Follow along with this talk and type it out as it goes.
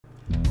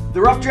The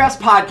Rough Drafts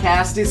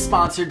podcast is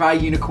sponsored by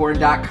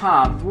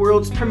Unicorn.com, the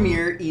world's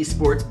premier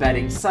esports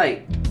betting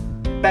site.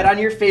 Bet on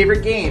your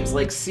favorite games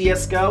like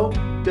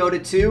CSGO,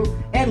 Dota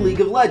 2, and League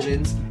of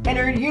Legends, and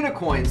earn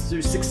Unicoins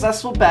through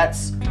successful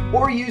bets,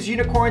 or use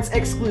Unicorn's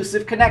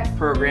exclusive Connect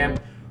program,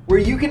 where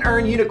you can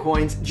earn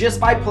Unicoins just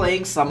by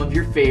playing some of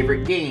your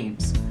favorite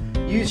games.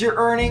 Use your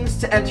earnings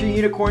to enter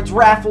Unicorn's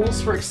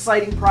raffles for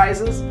exciting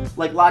prizes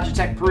like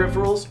Logitech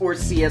peripherals or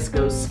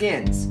CSGO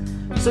skins.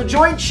 So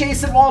join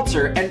Chase and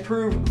Walter and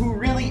prove who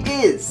really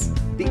is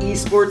the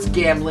esports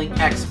gambling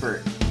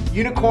expert.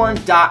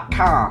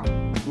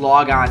 Unicorn.com.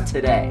 Log on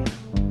today.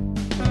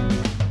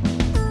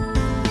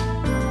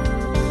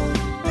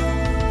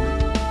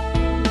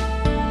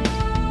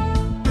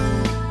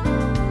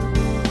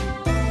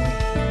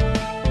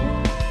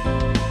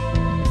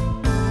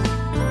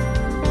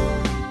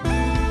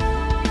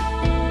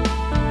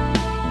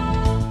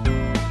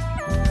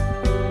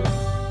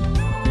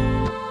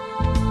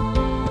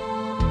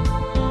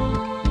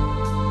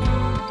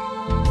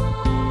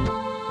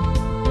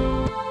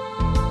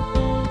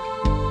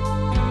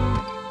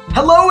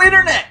 Hello,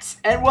 Internet,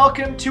 and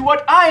welcome to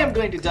what I am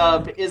going to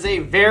dub is a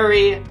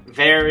very,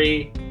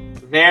 very,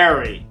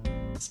 very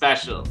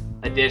special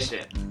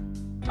edition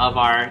of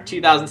our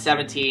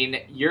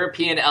 2017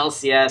 European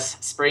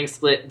LCS Spring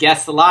Split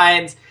Guess the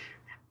Lines.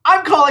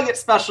 I'm calling it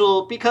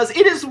special because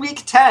it is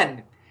Week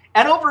 10,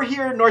 and over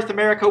here in North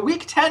America,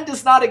 Week 10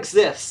 does not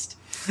exist.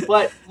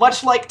 But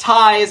much like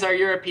ties, our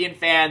European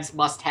fans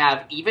must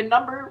have even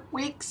number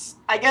weeks,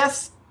 I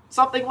guess.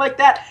 Something like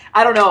that.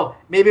 I don't know.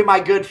 Maybe my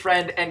good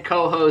friend and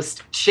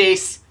co-host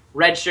Chase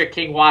Redshirt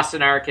King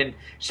Wassenaar can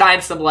shine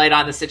some light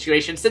on the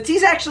situation since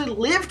he's actually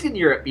lived in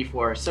Europe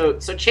before. So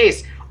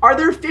Chase, are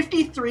there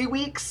 53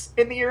 weeks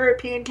in the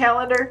European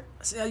calendar?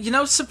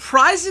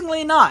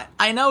 Surprisingly not.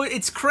 I know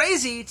it's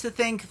crazy to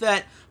think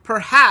that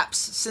perhaps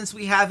since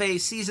we have a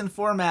season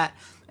format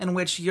in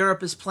which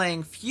Europe is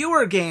playing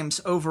fewer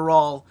games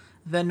overall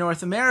than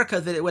North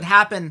America, that it would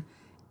happen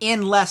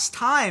in less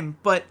time,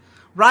 but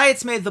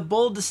Riot's made the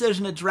bold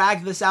decision to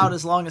drag this out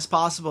as long as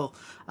possible.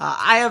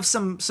 I have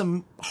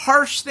some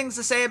harsh things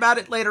to say about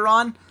it later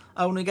on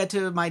when we get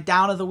to my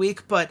down of the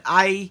week, but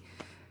I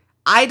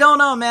don't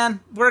know,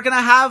 man. We're going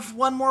to have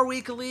one more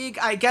week of League.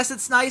 I guess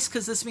it's nice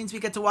because this means we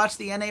get to watch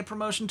the NA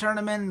promotion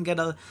tournament and get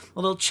a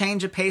little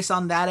change of pace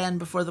on that end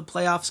before the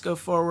playoffs go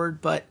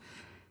forward, but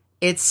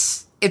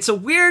it's a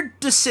weird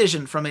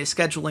decision from a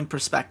scheduling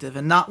perspective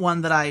and not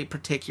one that I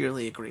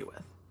particularly agree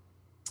with.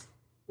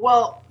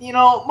 Well,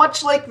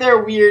 much like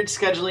their weird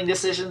scheduling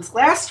decisions,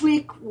 last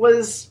week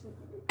was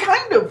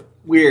kind of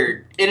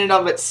weird in and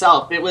of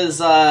itself. It was,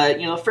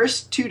 the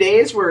first 2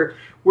 days were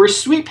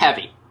sweep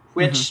heavy,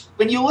 which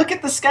when you look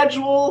at the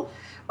schedule,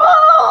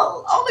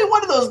 well, only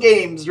one of those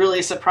games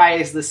really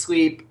surprised the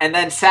sweep. And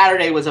then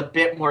Saturday was a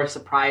bit more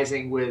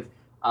surprising with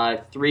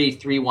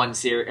 2-1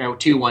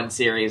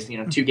 series,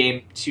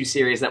 two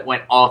series that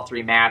went all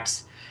three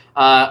maps.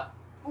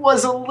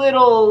 Was a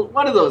little,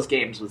 one of those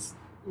games was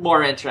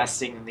more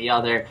interesting than the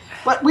other.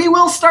 But we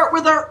will start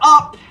with our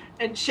up.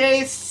 And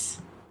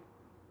Chase,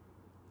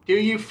 do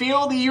you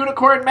feel the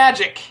unicorn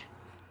magic?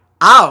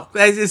 Oh,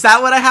 is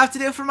that what I have to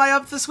do for my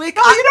up this week?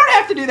 No, you don't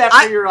have to do that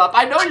for your up.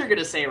 I know you're going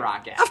to say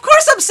Roccat. Of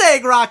course I'm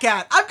saying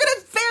Roccat. I'm going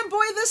to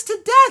fanboy this to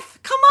death.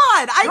 Come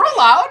on. You're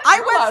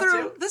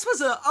allowed. This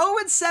was a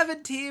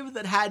 0-7 team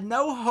that had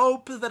no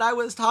hope, that I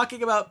was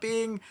talking about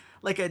being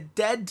like a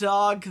dead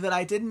dog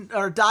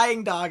or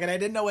dying dog, and I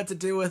didn't know what to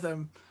do with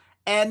him.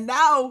 And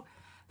now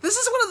this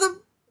is one of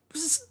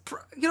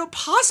the,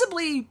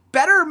 possibly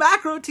better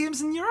macro teams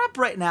in Europe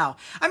right now.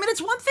 I mean,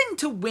 it's one thing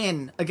to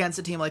win against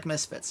a team like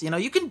Misfits.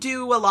 You can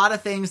do a lot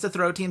of things to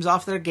throw teams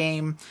off their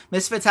game.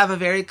 Misfits have a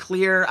very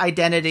clear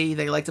identity.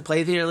 They like to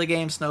play the early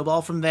game,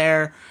 snowball from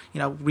there,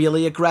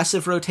 really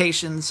aggressive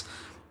rotations.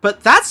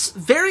 But that's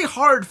very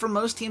hard for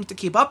most teams to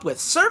keep up with.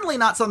 Certainly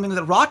not something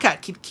that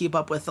Roccat could keep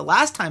up with the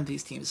last time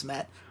these teams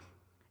met.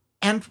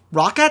 And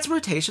Rockat's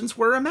rotations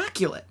were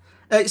immaculate.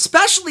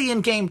 Especially in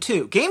Game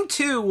 2. Game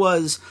 2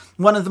 was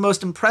one of the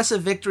most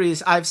impressive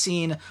victories I've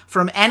seen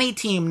from any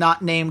team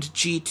not named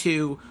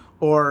G2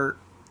 or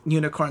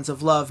Unicorns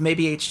of Love.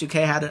 Maybe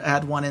H2K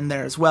had one in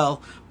there as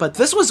well. But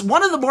this was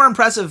one of the more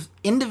impressive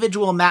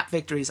individual map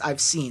victories I've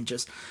seen.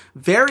 Just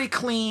very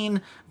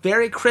clean,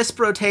 very crisp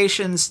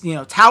rotations,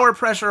 tower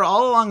pressure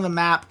all along the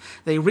map.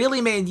 They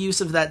really made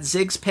use of that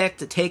Ziggs pick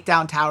to take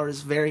down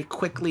towers very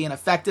quickly and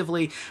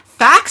effectively.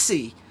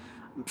 Faxi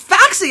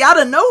out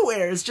of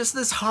nowhere is just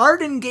this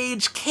hard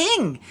engage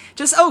king.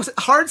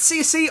 Hard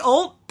CC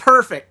ult,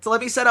 perfect.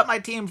 Let me set up my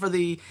team for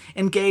the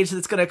engage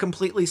that's going to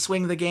completely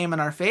swing the game in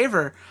our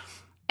favor.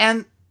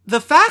 And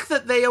the fact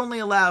that they only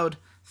allowed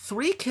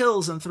 3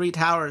 kills and 3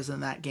 towers in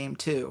that game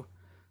too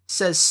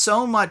says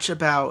so much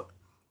about,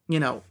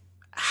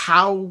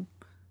 how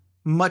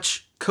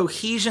much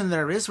cohesion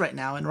there is right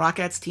now in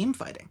Rockat's team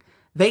fighting.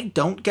 they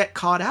don't get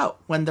caught out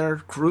when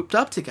they're grouped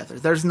up together.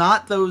 There's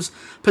not those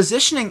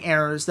positioning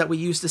errors that we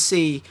used to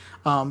see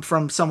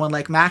from someone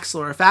like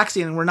Maxler or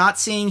Phaxian, and we're not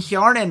seeing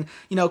Hjarnan,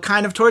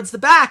 kind of towards the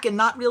back and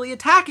not really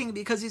attacking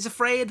because he's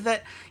afraid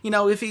that,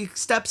 if he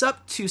steps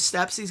up 2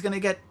 steps, he's going to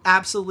get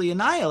absolutely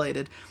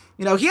annihilated.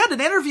 He had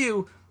an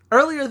interview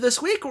earlier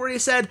this week where he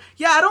said,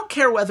 yeah, I don't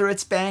care whether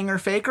it's Bang or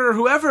Faker or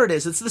whoever it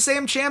is. It's the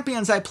same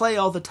champions I play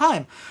all the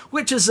time,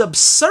 which is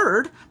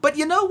absurd. But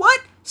you know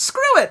what?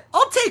 Screw it.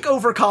 I'll take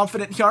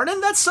overconfident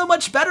Hjarnan. That's so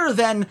much better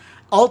than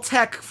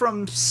Altec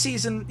from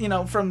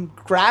from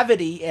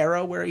Gravity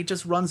era where he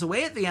just runs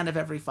away at the end of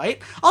every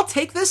fight. I'll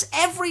take this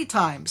every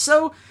time.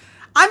 So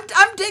I'm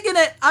digging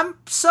it. I'm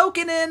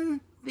soaking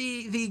in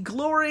the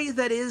glory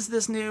that is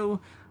this new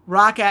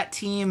ROCCAT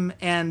team.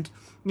 And,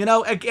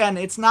 again,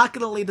 it's not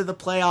going to lead to the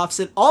playoffs.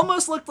 It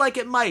almost looked like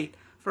it might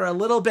for a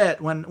little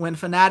bit when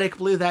Fnatic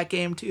blew that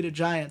game 2 to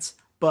Giants.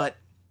 But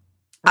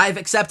I've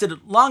accepted a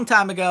long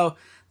time ago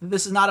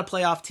this is not a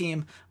playoff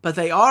team, but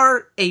they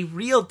are a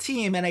real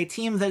team and a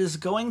team that is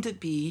going to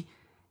be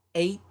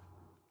a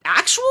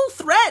actual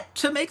threat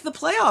to make the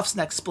playoffs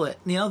next split.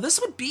 This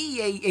would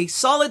be a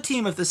solid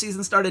team if the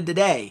season started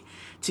today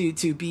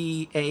to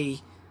be a,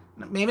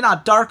 maybe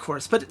not dark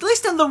horse, but at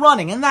least in the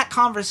running, in that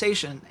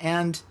conversation.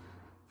 And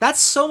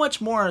that's so much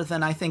more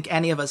than I think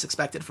any of us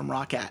expected from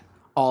ROCCAT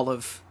all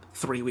of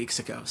 3 weeks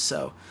ago.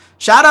 So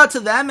shout out to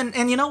them.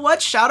 And you know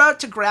what? Shout out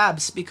to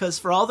Grabs, because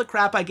for all the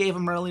crap I gave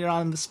him earlier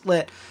on in the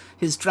split,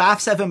 his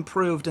drafts have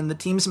improved and the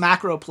team's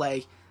macro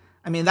play,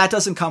 that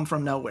doesn't come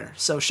from nowhere.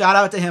 So shout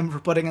out to him for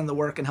putting in the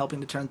work and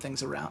helping to turn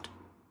things around.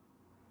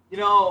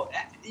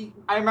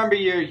 I remember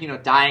your,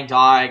 dying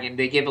dog, and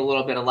they give a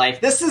little bit of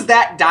life. This is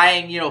that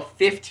dying,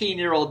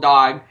 15-year-old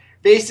dog,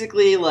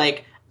 basically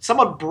like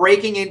someone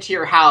breaking into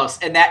your house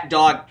and that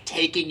dog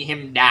taking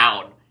him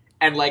down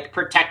and like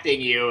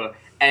protecting you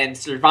and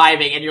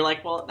surviving, and you're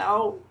like, well,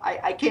 no,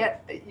 I can't.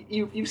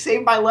 You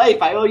saved my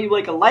life. I owe you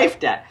like a life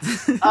debt.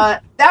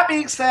 That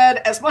being said,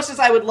 as much as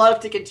I would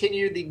love to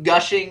continue the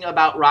gushing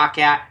about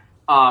ROCCAT,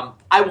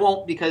 I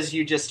won't, because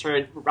you just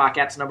heard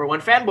ROCCAT's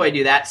 #1 fanboy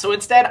do that. So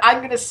instead, I'm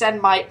going to send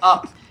my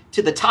up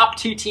to the top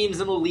 2 teams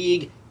in the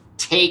league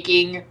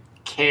taking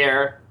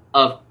care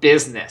of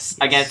business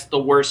against the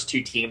worst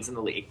 2 teams in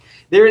the league.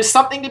 There is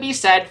something to be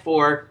said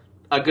for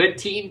a good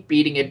team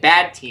beating a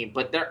bad team,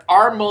 but there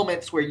are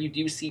moments where you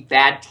do see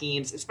bad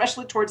teams,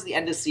 especially towards the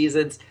end of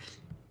seasons,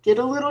 get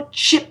a little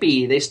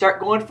chippy. They start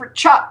going for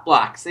chop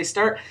blocks. They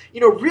start,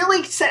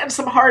 really setting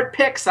some hard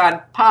picks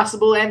on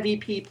possible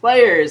MVP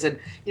players and,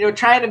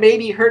 trying to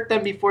maybe hurt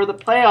them before the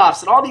playoffs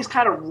and all these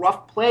kind of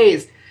rough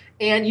plays.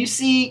 And you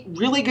see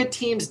really good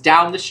teams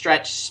down the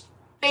stretch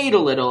fade a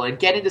little and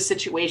get into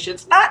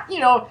situations. Not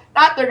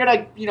they're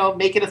going to,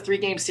 make it a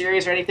 3-game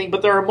series or anything,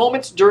 but there are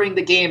moments during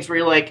the games where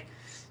you're like,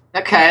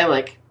 okay,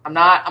 like I'm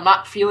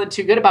not feeling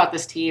too good about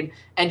this team.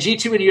 And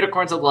G2 and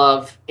Unicorns of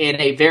Love, in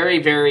a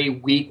very, very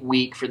weak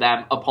week for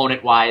them,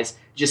 opponent-wise,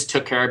 just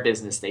took care of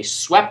business. They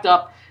swept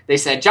up. They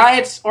said,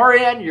 Giants,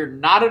 Orion, you're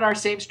not in our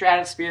same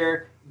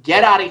stratosphere.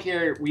 Get out of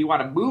here. We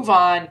want to move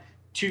on.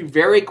 2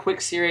 very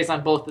quick series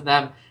on both of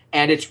them.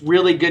 And it's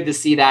really good to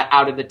see that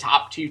out of the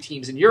top 2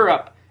 teams in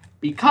Europe,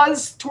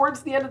 because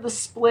towards the end of the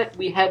split,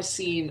 we have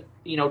seen,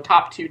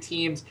 top 2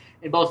 teams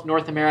in both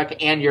North America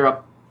and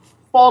Europe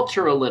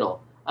falter a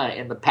little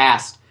in the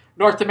past.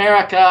 North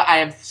America, I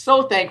am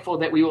so thankful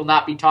that we will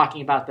not be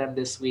talking about them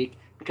this week,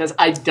 because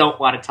I don't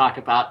want to talk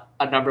about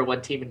a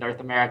 #1 team in North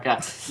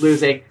America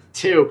losing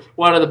to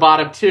one of the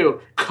bottom 2.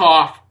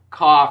 Cough,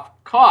 cough,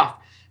 cough.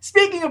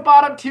 Speaking of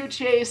bottom 2,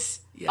 Chase,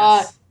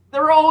 yes.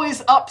 There are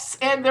always ups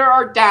and there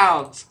are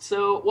downs.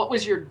 So what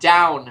was your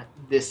down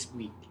this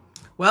week?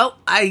 Well,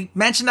 I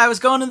mentioned I was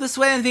going this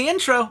way in the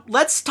intro.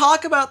 Let's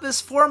talk about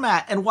this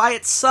format and why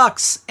it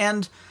sucks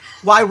and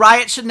why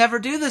Riot should never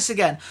do this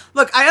again.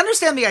 Look, I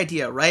understand the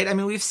idea, right?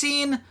 We've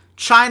seen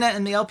China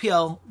and the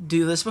LPL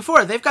do this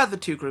before. They've got the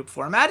 2-group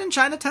format, and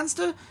China tends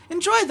to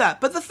enjoy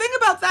that. But the thing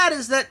about that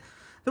is that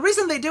the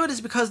reason they do it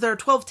is because there are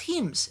 12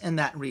 teams in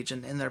that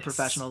region in their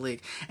professional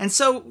league. And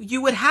so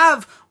you would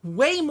have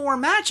way more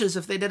matches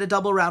if they did a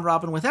double round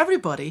robin with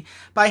everybody,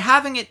 by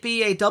having it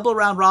be a double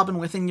round robin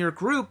within your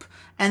group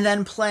and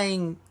then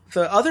playing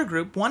the other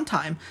group one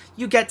time.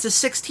 You get to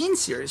 16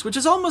 series, which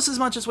is almost as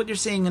much as what you're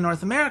seeing in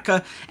North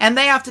America, and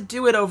they have to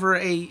do it over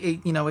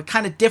a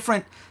kind of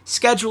different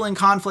scheduling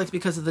conflict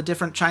because of the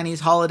different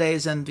Chinese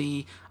holidays and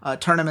the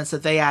tournaments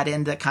that they add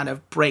in that kind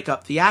of break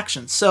up the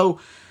action.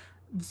 So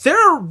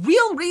there are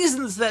real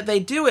reasons that they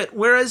do it,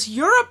 whereas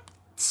Europe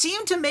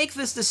seemed to make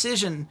this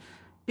decision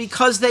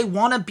because they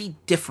want to be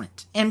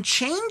different. And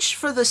change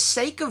for the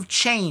sake of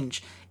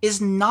change is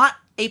not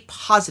a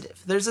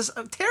positive. There's this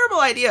terrible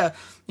idea,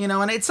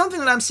 and it's something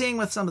that I'm seeing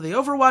with some of the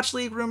Overwatch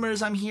League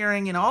rumors I'm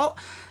hearing, all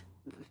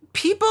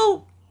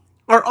people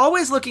are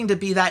always looking to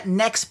be that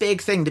next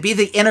big thing, to be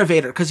the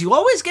innovator, because you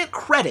always get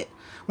credit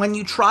when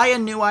you try a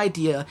new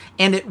idea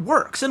and it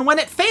works. And when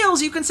it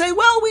fails, you can say,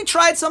 well, we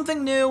tried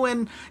something new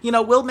and,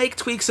 we'll make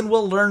tweaks and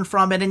we'll learn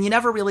from it, and you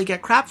never really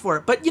get crap for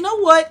it. But you know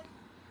what?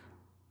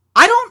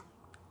 I don't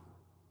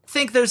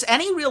think there's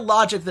any real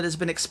logic that has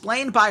been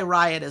explained by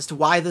Riot as to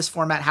why this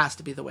format has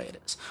to be the way it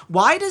is.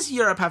 Why does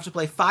Europe have to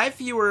play 5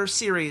 fewer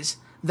series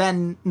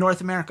than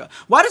North America?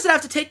 Why does it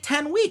have to take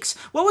 10 weeks?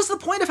 What was the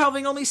point of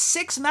having only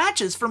 6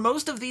 matches for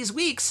most of these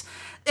weeks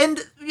and,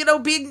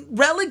 being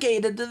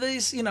relegated to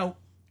these,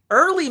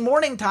 early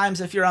morning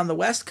times if you're on the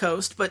West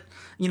Coast, but,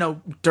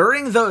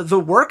 during the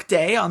work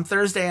day on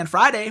Thursday and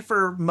Friday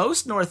for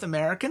most North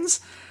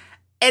Americans?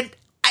 And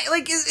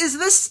is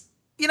this,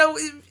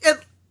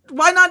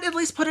 why not at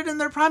least put it in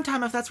their prime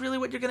time if that's really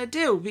what you're going to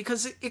do?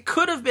 Because it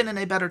could have been in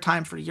a better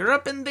time for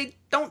Europe, and they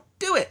don't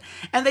do it.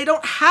 And they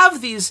don't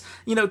have these,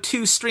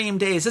 2 stream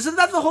days. Isn't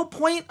that the whole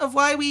point of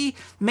why we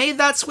made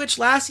that switch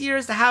last year,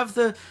 is to have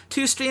the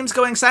 2 streams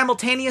going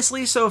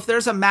simultaneously? So if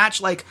there's a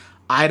match like,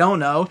 I don't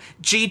know,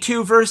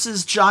 G2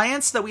 versus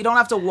Giants, that we don't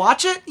have to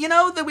watch it,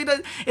 that we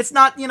don't, it's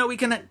not, we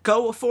can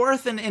go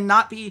forth and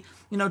not be,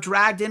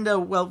 dragged into,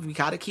 well, we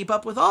got to keep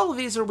up with all of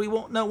these or we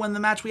won't know when the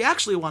match we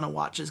actually want to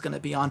watch is going to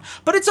be on.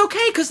 But it's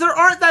okay, because there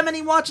aren't that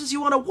many watches you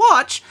want to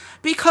watch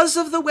because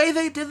of the way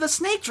they did the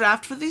snake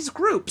draft for these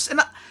groups. And,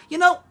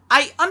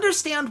 I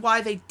understand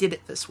why they did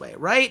it this way,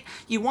 right?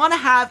 You want to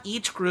have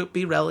each group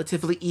be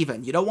relatively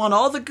even. You don't want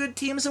all the good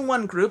teams in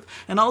one group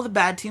and all the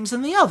bad teams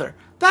in the other.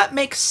 That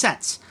makes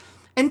sense.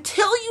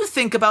 Until you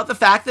think about the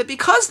fact that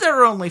because there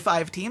are only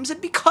 5 teams, and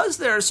because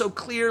there are so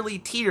clearly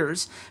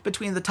tiers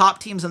between the top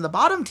teams and the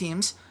bottom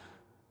teams,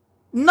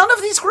 none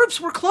of these groups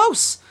were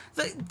close.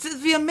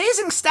 The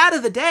amazing stat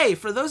of the day,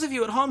 for those of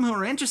you at home who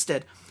are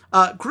interested,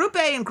 Group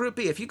A and Group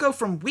B, if you go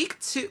from week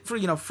 2,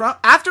 from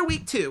after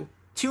week 2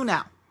 to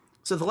now,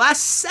 so the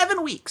last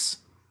 7 weeks,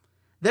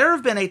 there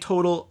have been a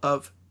total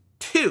of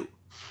 2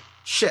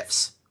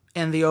 shifts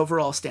in the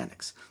overall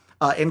standings.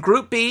 In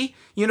Group B,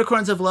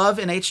 Unicorns of Love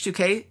and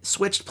H2K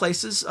switched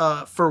places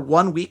for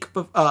 1 week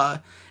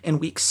in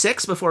week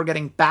 6 before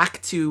getting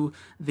back to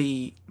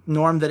the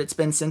norm that it's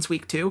been since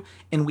week 2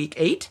 in week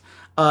 8.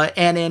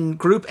 And in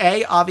Group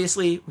A,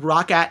 obviously,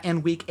 Roccat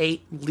in week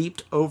 8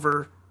 leaped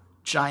over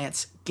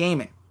Giants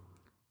Gaming.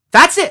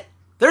 That's it.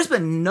 There's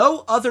been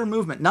no other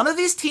movement. None of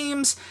these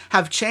teams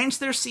have changed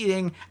their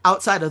seeding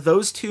outside of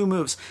those 2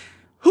 moves.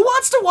 Who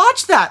wants to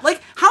watch that?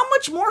 How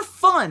much more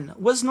fun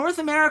was North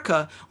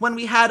America when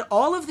we had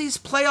all of these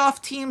playoff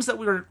teams that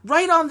we were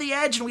right on the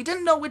edge and we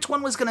didn't know which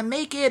one was going to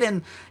make it,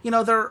 and,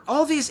 there are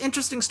all these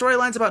interesting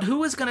storylines about who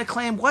was going to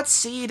claim what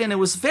seed, and it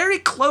was very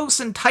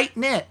close and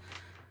tight-knit.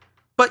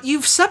 But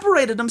you've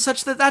separated them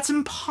such that that's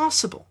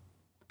impossible.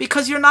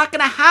 Because you're not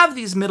going to have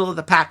these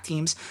middle-of-the-pack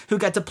teams who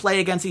get to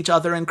play against each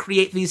other and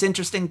create these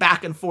interesting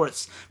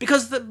back-and-forths.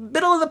 Because the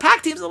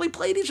middle-of-the-pack teams only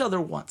played each other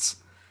once.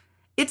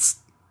 It's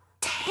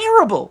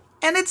terrible,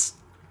 and it's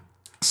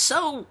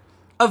so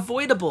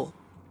avoidable.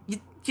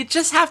 You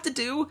just have to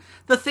do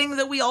the thing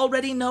that we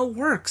already know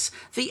works.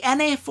 The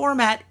NA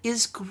format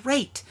is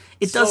great.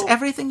 It does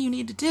everything you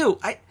need to do.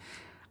 I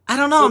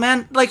don't know,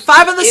 man.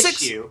 5 of the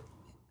 6.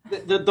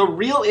 The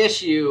real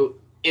issue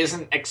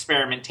isn't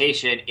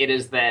experimentation. It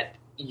is that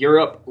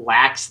Europe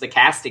lacks the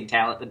casting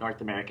talent that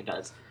North America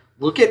does.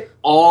 Look at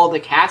all the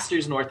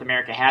casters North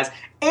America has,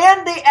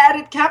 and they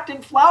added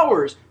Captain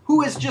Flowers,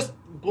 who has just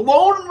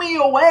blown me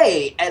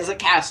away as a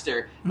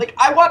caster.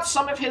 I watched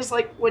some of his,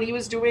 when he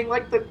was doing,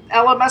 the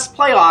LMS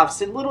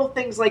playoffs and little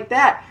things like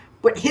that.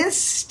 But his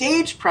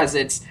stage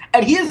presence,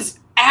 and he has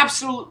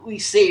absolutely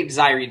saved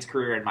Zyrene's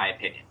career, in my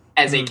opinion,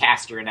 as a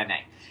caster in NA.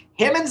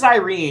 Him and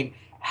Zyrene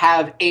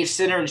have a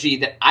synergy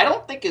that I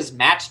don't think is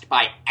matched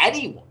by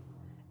anyone.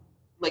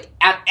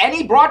 At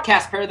any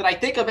broadcast pair that I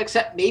think of,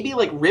 except maybe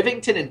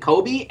Rivington and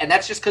Kobe, and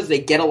that's just because they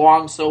get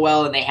along so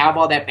well and they have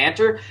all that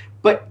banter.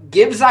 But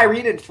give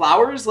Zyrene and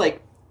Flowers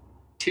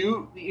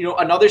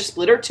another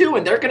split or 2,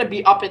 and they're going to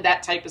be up in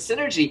that type of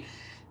synergy.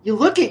 You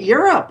look at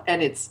Europe,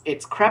 and it's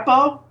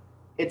Krepo,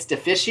 it's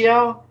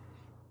Deficio,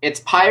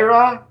 it's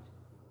Pyra,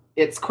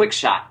 it's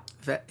Quickshot.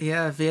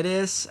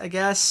 Vitis, I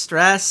guess,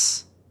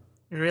 Stress.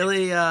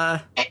 Really,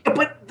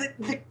 But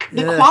the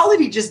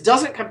quality just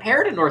doesn't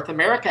compare to North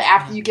America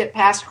after you get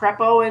past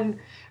Krepo and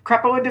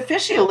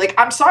Deficio.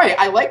 I'm sorry,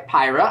 I like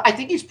Pyra. I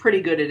think he's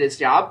pretty good at his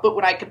job, but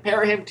when I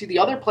compare him to the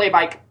other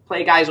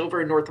play-by-play guys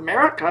over in North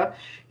America,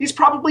 he's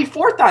probably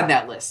 4th on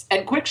that list.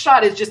 And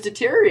Quickshot has just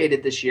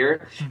deteriorated this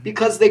year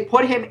because they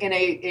put him in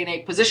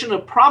a position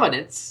of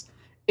prominence,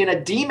 in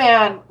a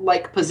D-man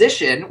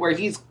position where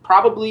he's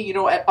probably,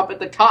 up at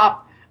the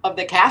top of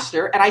the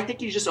caster, and I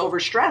think he's just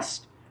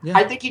overstressed. Yeah.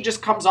 I think he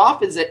just comes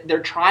off as that they're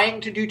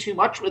trying to do too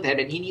much with him,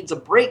 and he needs a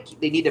break.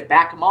 They need to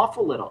back him off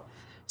a little.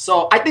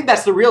 So I think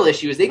that's the real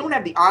issue, is they don't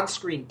have the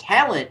on-screen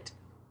talent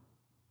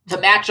to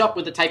match up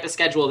with the type of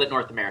schedule that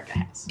North America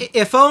has.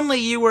 If only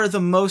you were the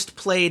most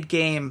played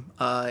game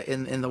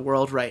in the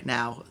world right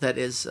now, that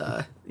is,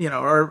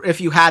 or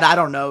if you had, I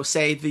don't know,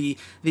 say the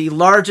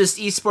largest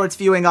esports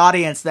viewing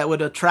audience that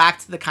would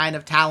attract the kind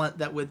of talent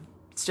that would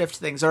shift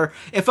things, or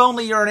if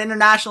only you're an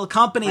international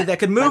company that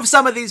could move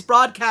some of these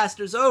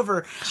broadcasters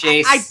over.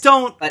 Chase,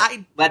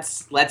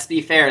 let's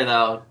be fair,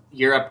 though.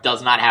 Europe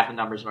does not have the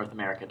numbers North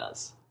America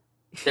does.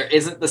 There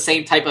isn't the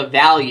same type of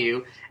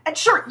value, And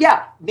sure,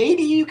 yeah,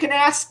 maybe you can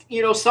ask,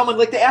 someone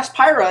like they asked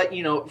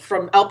Pyra,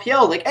 from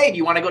LPL, like, hey, do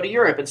you want to go to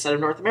Europe instead of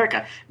North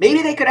America?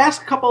 Maybe they could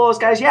ask a couple of those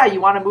guys, yeah,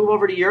 you want to move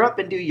over to Europe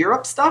and do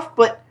Europe stuff,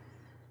 but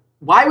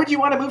why would you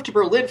want to move to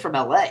Berlin from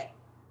LA?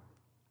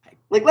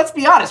 Like, let's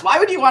be honest, why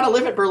would you want to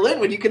live in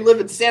Berlin when you can live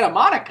in Santa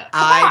Monica?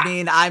 I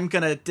mean, I'm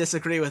going to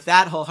disagree with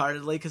that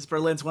wholeheartedly because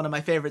Berlin's one of my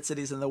favorite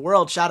cities in the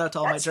world. Shout out to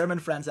all my German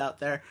friends out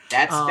there.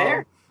 That's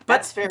fair.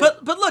 That's fair.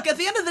 But look, at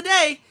the end of the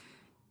day,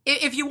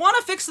 if you want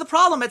to fix the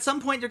problem, at some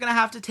point you're going to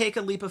have to take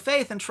a leap of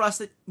faith and trust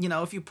that,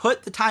 if you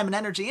put the time and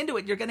energy into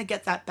it, you're going to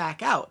get that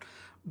back out.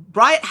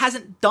 Riot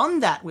hasn't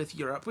done that with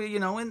Europe,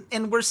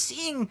 and we're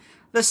seeing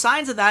the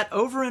signs of that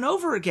over and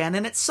over again.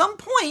 And at some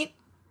point,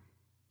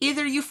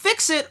 either you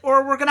fix it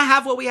or we're going to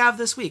have what we have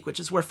this week,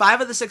 which is where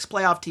 5 of the 6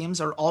 playoff teams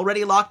are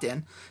already locked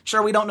in.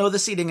 Sure, we don't know the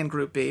seeding in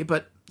Group B,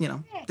 but,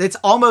 it's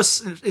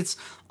almost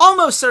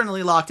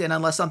certainly locked in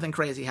unless something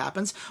crazy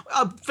happens.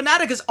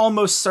 Fnatic is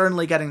almost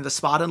certainly getting the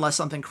spot unless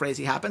something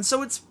crazy happens.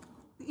 So it's,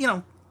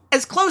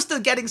 as close to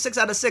getting 6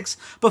 out of 6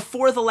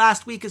 before the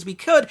last week as we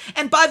could.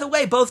 And by the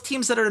way, both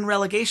teams that are in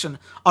relegation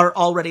are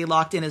already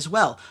locked in as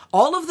well.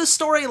 All of the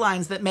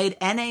storylines that made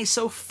NA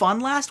so fun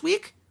last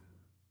week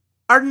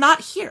are not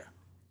here.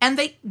 And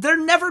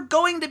they're never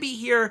going to be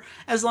here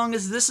as long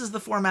as this is the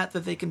format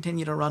that they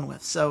continue to run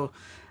with. So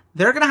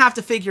they're going to have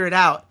to figure it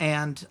out.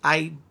 And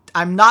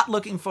I'm not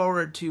looking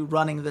forward to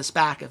running this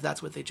back if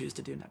that's what they choose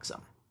to do next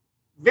summer.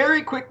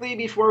 Very quickly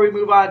before we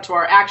move on to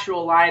our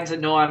actual lines,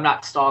 and no, I'm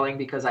not stalling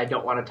because I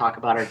don't want to talk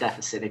about our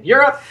deficit in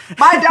Europe.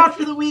 My down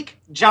for the week,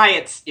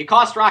 Giants. You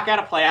cost ROCCAT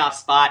a playoff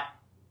spot.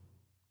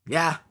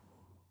 Yeah.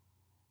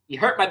 You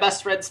hurt my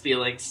best friend's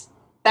feelings.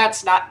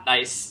 That's not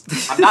nice.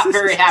 I'm not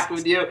very happy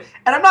with you.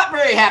 And I'm not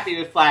very happy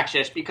with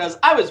Flackshish because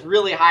I was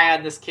really high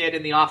on this kid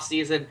in the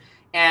offseason,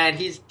 and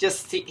he's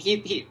just,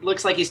 he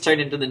looks like he's turned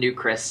into the new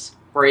Chris,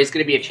 where he's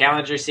going to be a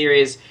Challenger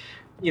Series,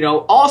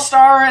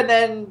 all-star, and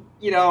then,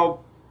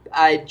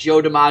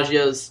 Joe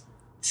DiMaggio's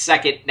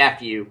second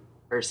nephew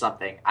or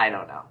something. I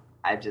don't know.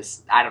 I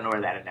don't know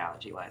where that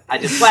analogy went.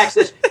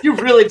 Flackshish, you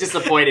really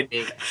disappointed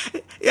me.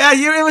 Yeah,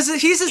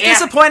 he's as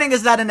disappointing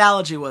as that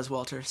analogy was,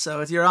 Walter.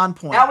 So you're on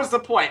point. That was the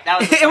point.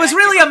 It was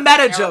really a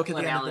meta joke at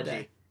the end of the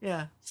day.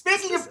 Yeah.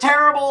 Speaking of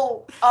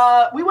terrible,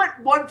 we went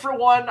 1 for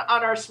 1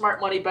 on our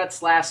smart money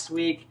bets last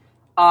week.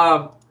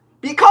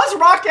 Because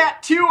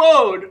ROCCAT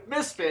 2-0'd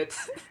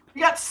Misfits,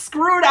 we got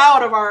screwed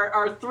out of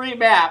our 3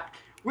 map.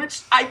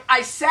 Which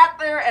I sat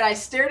there and I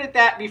stared at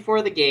that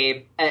before the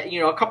game,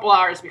 a couple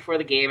hours before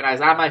the game, and I was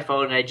on my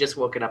phone and I just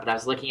woken up and I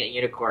was looking at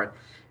Unicorn.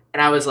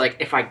 And I was like,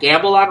 if I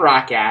gamble on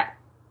ROCCAT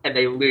and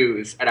they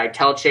lose and I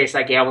tell Chase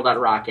I gambled on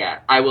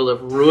ROCCAT, I will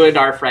have ruined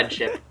our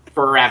friendship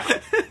forever.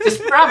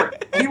 Just forever.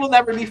 He will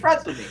never be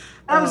friends with me.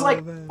 And I was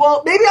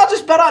well, maybe I'll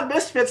just bet on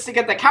Misfits to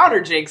get the counter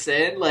jinx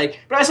in. But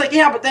I was like,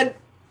 yeah, but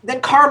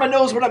then Karma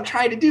knows what I'm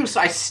trying to do, so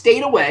I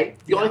stayed away.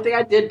 The only thing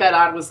I did bet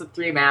on was the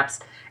 3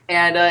 maps.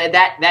 And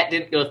that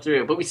didn't go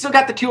through. But we still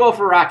got the 2-0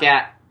 for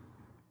ROCCAT.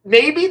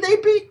 Maybe they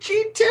beat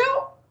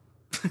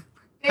G2?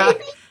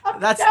 Maybe?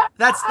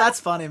 That's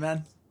funny,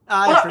 man.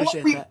 I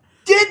appreciate that. What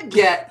we did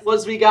get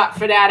was we got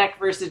Fnatic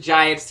versus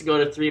Giants to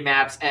go to 3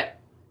 maps at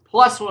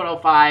plus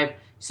 105.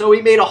 So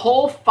we made a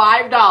whole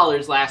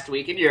 $5 last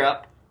week in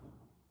Europe.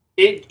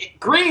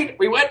 Green,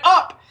 we went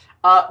up.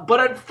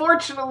 But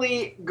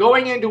unfortunately,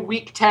 going into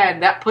week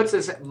 10, that puts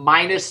us at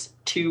minus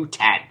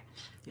 210.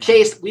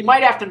 Chase, we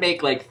might have to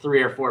make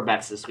 3 or 4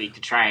 bets this week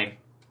to try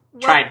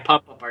and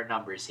pump up our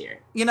numbers here.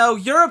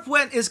 Europe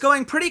is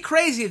going pretty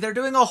crazy. They're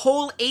doing a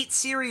whole 8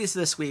 series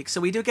this week, so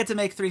we do get to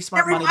make 3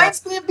 smart money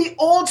bets. It reminds me of the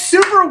old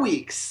Super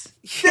Weeks.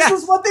 Yes.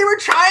 This is what they were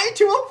trying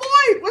to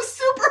avoid, was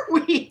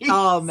Super Weeks.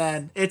 Oh,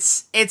 man.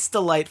 It's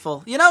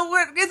delightful. We'll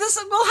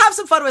have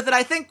some fun with it.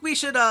 I think we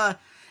should,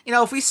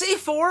 if we say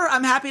 4,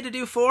 I'm happy to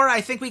do 4.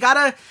 I think we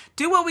gotta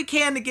do what we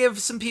can to give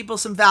some people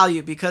some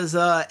value because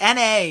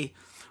NA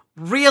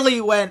really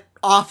went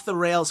off the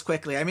rails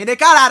quickly. I mean, it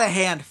got out of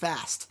hand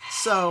fast.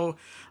 So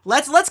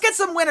let's get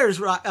some winners,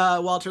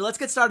 Walter. Let's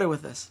get started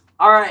with this.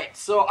 All right.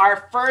 So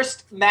our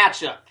first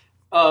matchup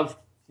of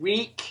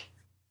week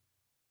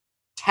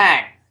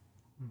 10.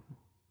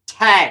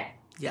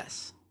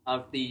 Yes.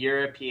 Of the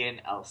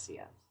European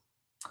LCS.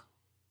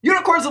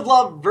 Unicorns of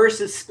Love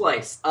versus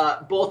Splyce.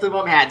 Both of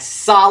them had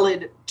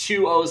solid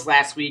 2-0s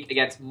last week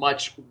against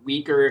much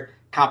weaker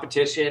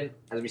competition.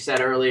 As we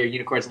said earlier,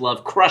 Unicorns of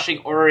Love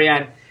crushing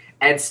Orion.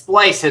 And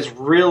Splyce has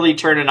really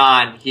turned it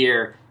on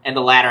here in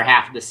the latter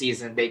half of the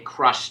season. They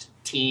crushed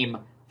Team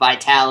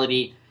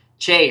Vitality.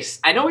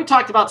 Chase, I know we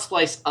talked about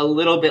Splyce a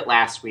little bit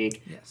last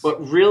week,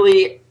 but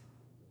really,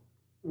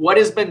 what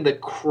has been the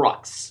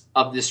crux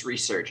of this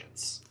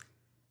resurgence?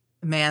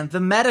 Man, the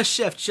meta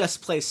shift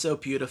just plays so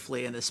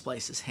beautifully in this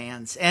Splyce's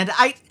hands. And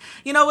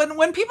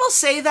when people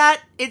say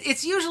that,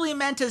 it's usually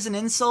meant as an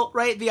insult,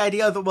 right? The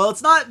idea of,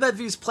 it's not that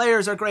these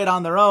players are great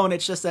on their own,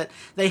 it's just that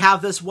they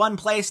have this one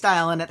play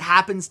style and it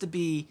happens to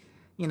be,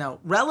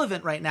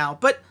 relevant right now.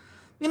 But,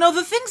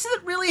 the things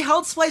that really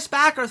held Splyce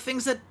back are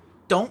things that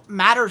don't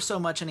matter so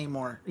much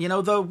anymore.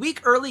 The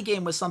weak early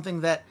game was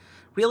something that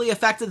really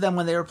affected them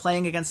when they were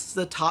playing against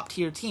the top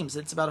tier teams.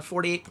 It's about a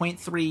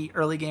 48.3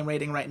 early game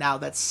rating right now.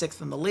 That's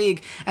 6th in the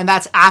league. And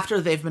that's after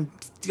they've been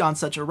on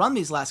such a run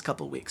these last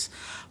couple weeks.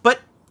 But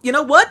you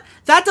know what?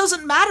 That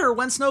doesn't matter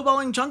when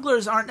snowballing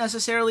junglers aren't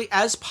necessarily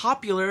as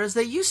popular as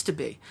they used to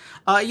be.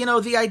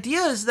 The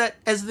idea is that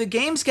as the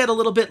games get a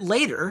little bit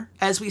later,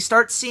 as we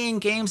start seeing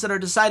games that are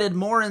decided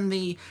more in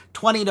the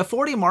 20 to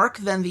 40 mark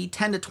than the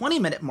 10 to 20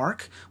 minute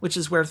mark, which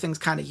is where things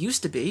kind of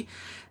used to be,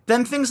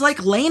 then things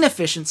like lane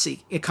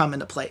efficiency come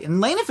into play. In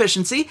lane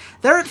efficiency,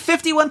 they're at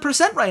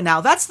 51% right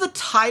now. That's the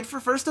tied for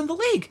first in the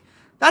league.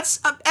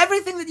 That's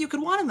everything that you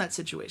could want in that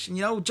situation.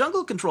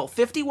 Jungle control,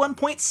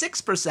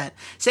 51.6%.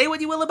 Say what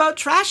you will about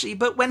Trashy,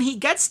 but when he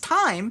gets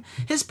time,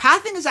 his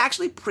pathing is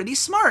actually pretty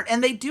smart,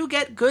 and they do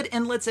get good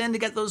inlets in to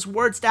get those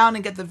wards down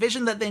and get the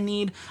vision that they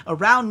need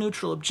around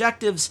neutral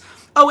objectives.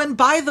 Oh, and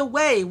by the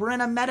way, we're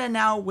in a meta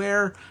now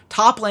where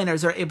top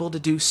laners are able to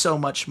do so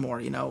much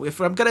more.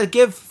 If I'm going to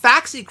give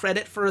Faxi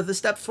credit for the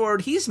step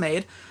forward he's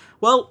made,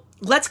 well,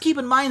 let's keep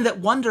in mind that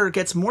Wunder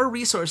gets more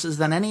resources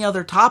than any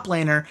other top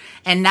laner,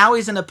 and now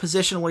he's in a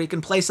position where he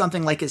can play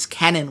something like his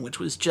Kennen, which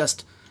was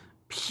just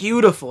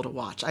beautiful to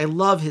watch. I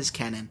love his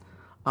Kennen.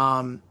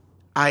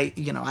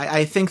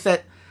 I think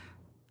that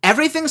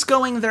everything's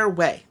going their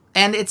way,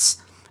 and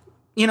it's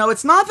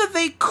not that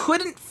they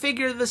couldn't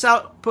figure this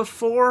out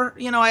before.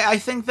 I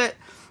think that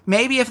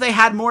maybe if they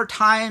had more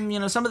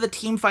time, some of the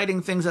team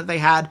fighting things that they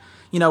had,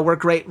 were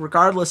great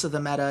regardless of the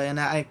meta, and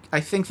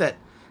I think that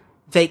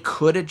they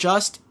could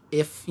adjust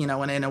if, in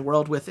a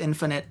world with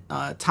infinite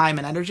time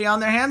and energy on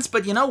their hands.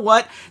 But you know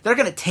what? They're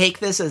going to take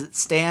this as it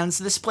stands.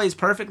 This plays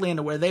perfectly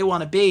into where they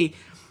want to be.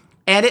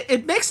 And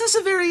it makes this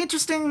a very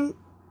interesting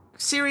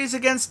series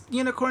against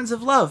Unicorns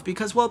of Love,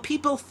 because while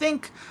people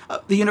think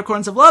the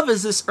Unicorns of Love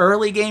is this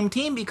early game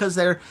team because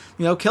they're,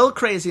 kill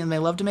crazy and they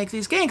love to make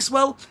these ganks,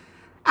 well,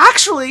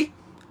 actually,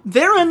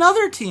 they're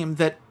another team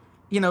that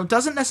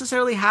doesn't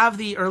necessarily have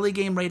the early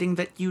game rating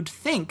that you'd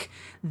think.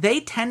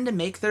 They tend to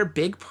make their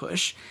big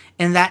push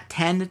in that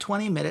 10 to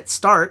 20 minute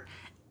start,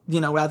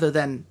 rather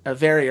than a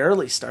very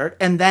early start.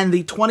 And then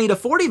the 20 to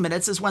 40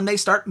 minutes is when they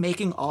start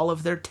making all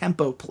of their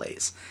tempo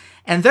plays.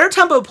 And their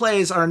tempo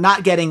plays are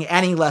not getting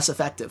any less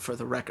effective, for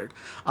the record.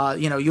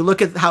 You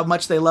look at how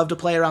much they love to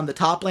play around the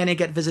top lane and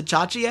get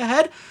Vizicsacsi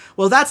ahead.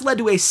 Well, that's led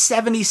to a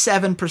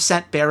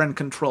 77% Baron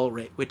control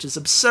rate, which is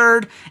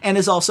absurd and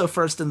is also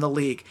first in the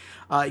league.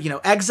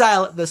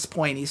 Exile at this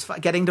point, he's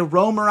getting to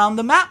roam around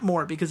the map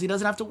more because he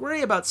doesn't have to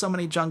worry about so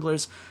many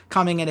junglers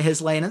coming into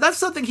his lane. And that's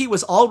something he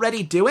was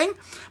already doing,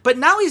 but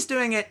now he's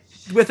doing it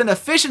with an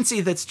efficiency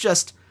that's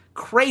just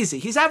crazy.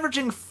 He's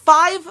averaging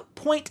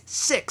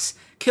 5.6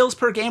 kills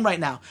per game right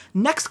now.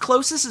 Next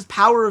closest is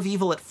Power of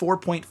Evil at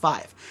 4.5.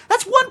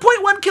 That's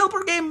 1.1 kill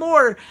per game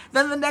more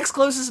than the next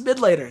closest mid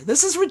laner.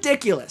 This is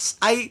ridiculous.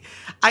 I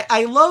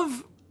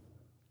love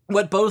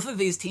what both of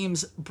these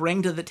teams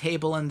bring to the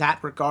table in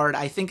that regard.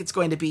 I think it's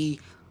going to be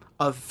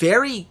a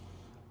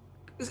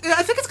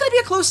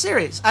close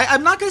series.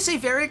 I'm not going to say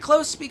very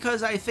close,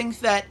 because I think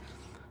that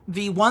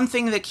the one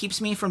thing that keeps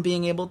me from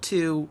being able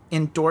to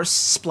endorse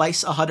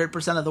Splyce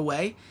 100% of the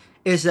way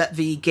is that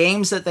the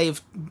games that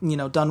they've,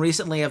 done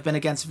recently have been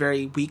against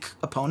very weak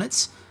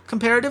opponents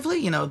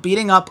comparatively.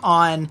 Beating up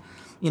on,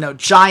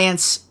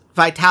 Giants,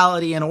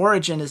 Vitality, and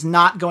Origin is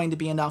not going to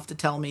be enough to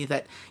tell me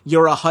that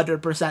you're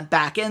 100%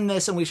 back in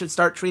this and we should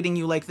start treating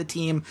you like the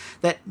team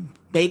that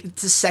made it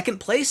to second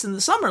place in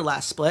the summer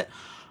last split.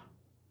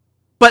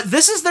 But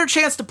this is their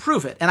chance to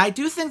prove it, and I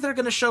do think they're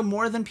going to show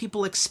more than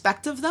people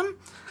expect of them.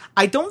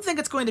 I don't think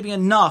it's going to be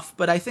enough,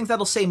 but I think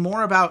that'll say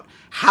more about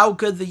how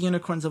good the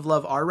Unicorns of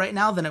Love are right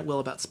now than it will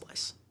about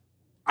Splyce.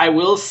 I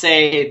will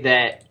say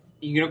that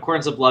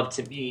Unicorns of Love,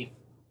 to me,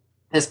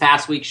 this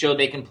past week showed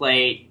they can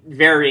play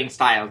varying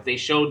styles. They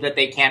showed that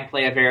they can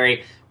play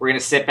we're going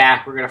to sit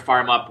back, we're going to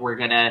farm up, we're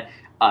going to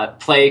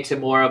play to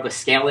more of a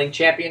scaling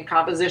champion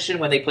composition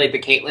when they played the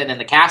Caitlyn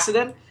and the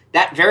Kassadin.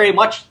 That very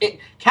much...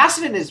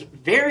 Kassadin is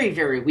very,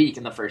 very weak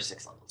in the first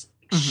 6 levels.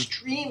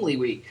 Extremely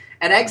weak.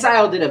 And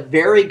Exile did a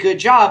very good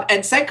job,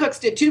 and Senkux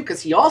did too,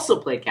 because he also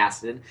played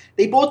Kassadin.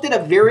 They both did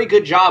a very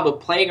good job of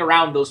playing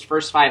around those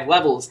first 5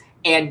 levels,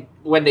 and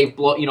when they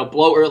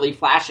blow early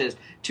flashes,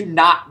 to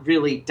not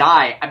really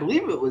die. I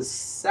believe it was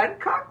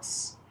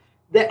Senkux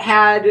that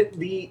had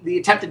the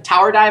attempted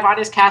tower dive on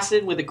his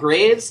Kassadin with the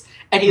Graves,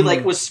 and he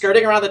was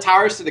skirting around the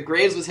tower, so the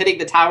Graves was hitting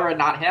the tower and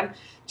not him.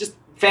 Just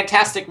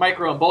fantastic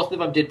micro, and both of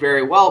them did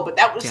very well, but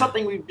that was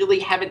something we really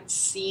haven't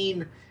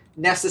seen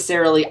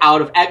necessarily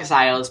out of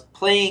Exile, is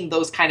playing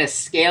those kind of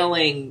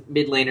scaling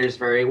mid laners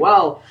very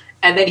well.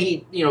 And then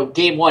he,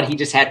 game 1, he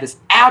just had this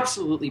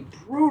absolutely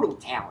brutal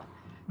talent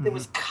that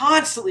was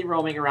constantly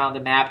roaming around the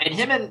map. And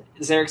him and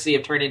Xerxes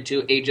have turned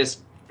into a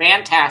just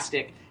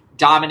fantastic,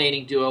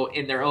 dominating duo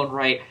in their own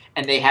right.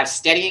 And they have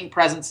steadying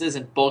presences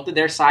in both of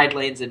their side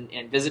lanes, in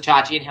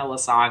Vizicsacsi and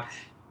Hylissang.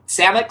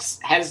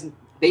 Samux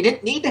they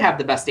didn't need to have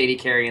the best AD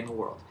carry in the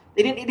world.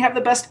 They didn't need to have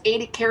the best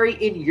AD carry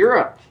in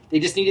Europe. They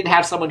just needed to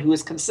have someone who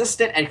was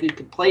consistent and who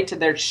could play to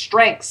their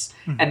strengths.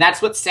 And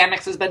that's what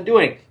Samux has been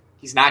doing.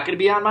 He's not going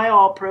to be on my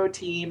all-pro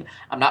team.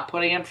 I'm not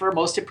putting him for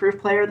most improved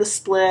player of the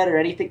split or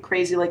anything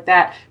crazy like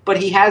that. But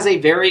he has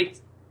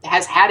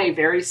had a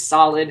very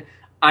solid,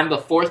 I'm the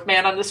fourth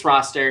man on this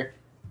roster.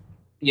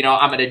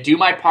 I'm going to do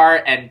my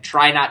part and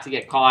try not to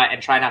get caught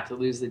and try not to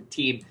lose the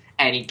team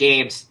any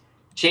games.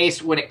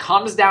 Chase, when it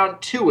comes down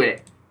to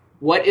it,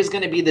 what is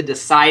going to be the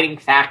deciding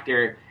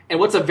factor and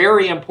what's a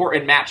very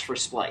important match for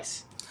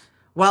Splyce?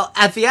 Well,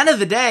 at the end of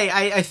the day,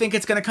 I think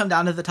it's going to come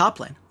down to the top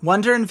lane.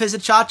 Wunder and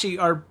Vizicsacsi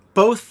are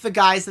both the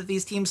guys that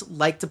these teams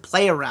like to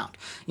play around.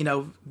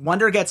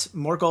 Wunder gets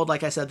more gold,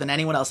 like I said, than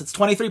anyone else. It's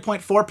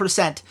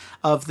 23.4%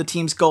 of the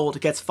team's gold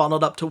gets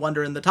funneled up to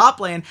Wunder in the top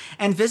lane,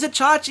 and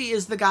Vizicsacsi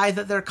is the guy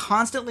that they're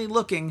constantly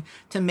looking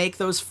to make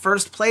those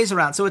first plays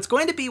around. So it's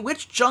going to be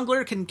which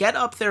jungler can get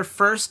up there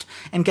first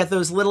and get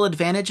those little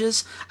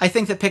advantages. I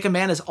think that Pick a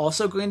Man is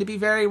also going to be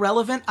very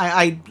relevant.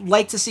 I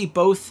like to see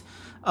both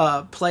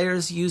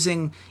players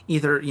using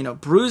either,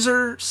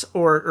 bruisers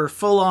or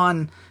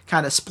full-on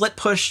kind of split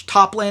push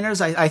top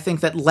laners. I think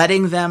that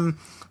letting them,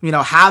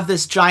 have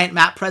this giant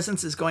map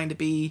presence is going to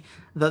be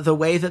the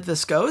way that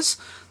this goes.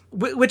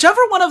 Whichever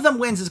one of them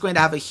wins is going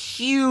to have a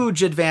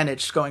huge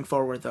advantage going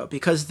forward, though,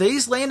 because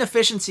these lane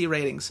efficiency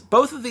ratings,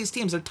 both of these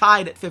teams are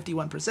tied at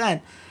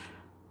 51%.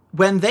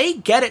 When they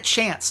get a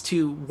chance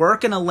to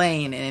work in a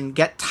lane and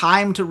get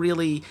time to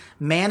really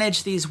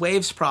manage these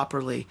waves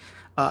properly,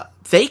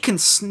 they can,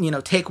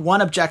 take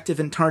one objective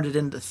and turn it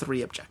into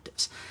 3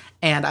 objectives.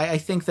 And I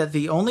think that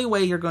the only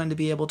way you're going to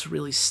be able to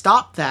really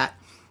stop that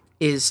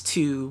is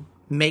to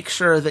make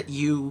sure that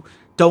you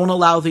don't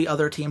allow the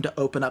other team to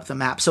open up the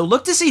map. So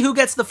look to see who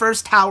gets the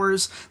first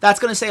towers.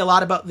 That's going to say a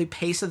lot about the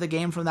pace of the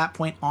game from that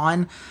point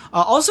on.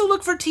 Also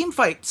look for team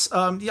fights.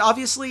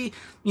 Obviously,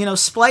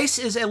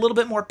 Splyce is a little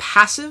bit more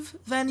passive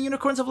than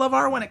Unicorns of Love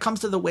are when it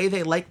comes to the way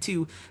they like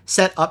to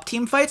set up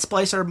team fights.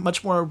 Splyce are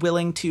much more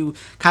willing to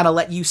kind of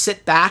let you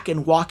sit back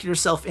and walk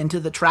yourself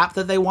into the trap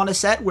that they want to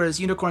set, whereas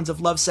Unicorns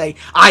of Love say,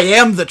 I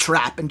am the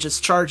trap, and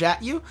just charge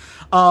at you.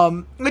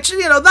 Which,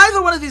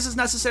 neither one of these is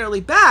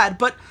necessarily bad,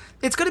 but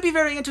it's going to be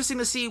very interesting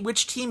to see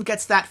which team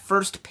gets that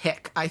first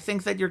pick. I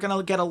think that you're going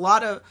to get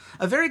a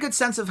very good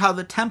sense of how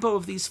the tempo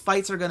of these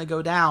fights are going to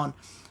go down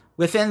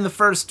within the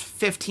first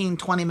 15,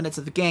 20 minutes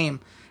of the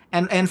game.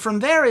 And from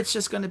there, it's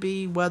just going to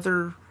be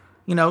whether,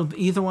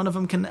 either one of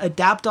them can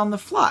adapt on the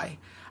fly.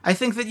 I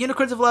think that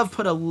Unicorns of Love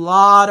put a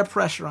lot of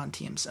pressure on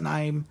teams, and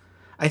I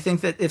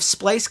think that if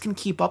Splyce can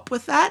keep up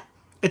with that,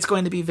 it's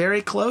going to be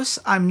very close.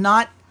 I'm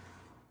not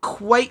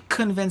quite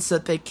convinced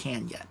that they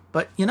can yet.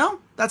 But,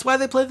 that's why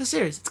they play the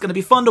series. It's going to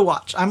be fun to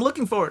watch. I'm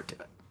looking forward to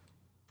it.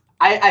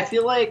 I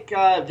feel like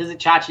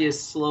Vizicsacsi has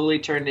slowly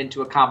turned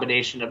into a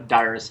combination of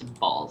Dyrus and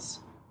Balls.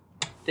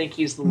 I think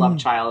he's the love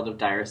child of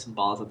Dyrus and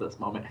Balls at this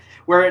moment.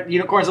 Where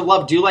Unicorns of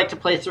Love do like to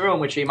play through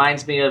him, which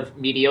reminds me of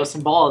Meteos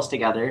and Balls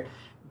together.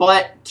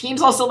 But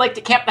teams also like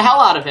to camp the hell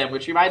out of him,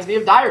 which reminds me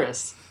of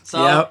Dyrus.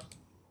 So, yep.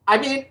 I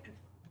mean,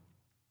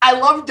 I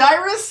love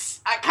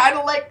Dyrus. I kind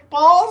of like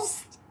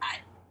Balls.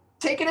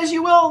 Take it as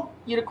you will,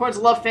 Unicorns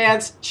of Love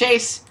fans.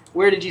 Chase,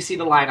 where did you see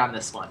the line on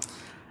this one?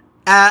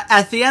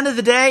 At the end of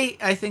the day,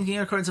 I think the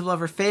Unicorns of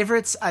Love are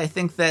favorites. I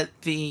think that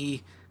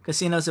the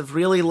casinos have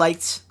really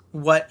liked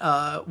what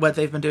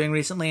they've been doing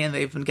recently, and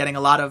they've been getting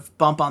a lot of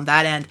bump on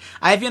that end.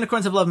 I have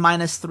Unicorns of Love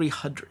minus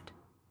 300.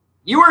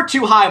 You are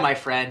too high, my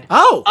friend.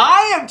 Oh!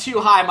 I am too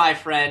high, my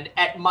friend,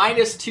 at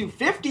minus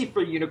 250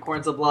 for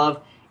Unicorns of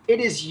Love. It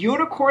is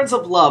Unicorns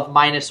of Love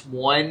minus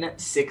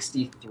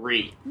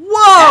 163.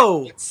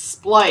 Whoa!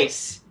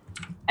 Splyce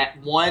at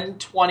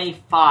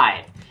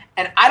 125.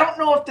 And I don't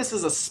know if this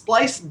is a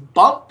Splyce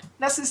bump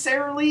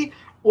necessarily,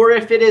 or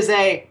if it is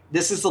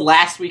this is the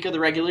last week of the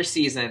regular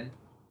season.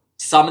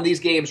 Some of these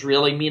games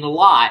really mean a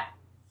lot.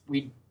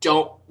 We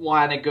don't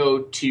want to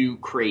go too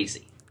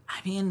crazy. I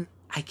mean,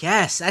 I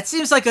guess that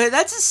seems like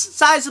that's a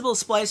sizable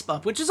Splyce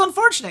bump, which is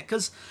unfortunate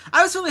because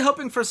I was really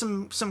hoping for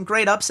some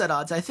great upset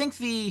odds. I think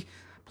the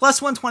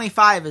plus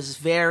 125 is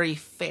very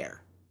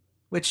fair,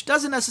 which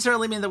doesn't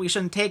necessarily mean that we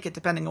shouldn't take it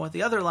depending on what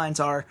the other lines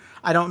are.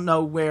 I don't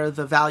know where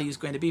the value is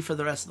going to be for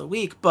the rest of the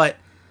week, but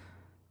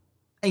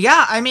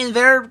yeah, I mean,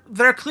 they're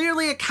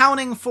clearly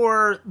accounting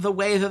for the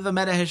way that the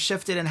meta has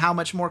shifted and how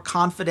much more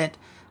confident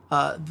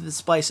the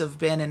Splyce have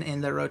been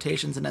in their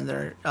rotations and in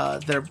their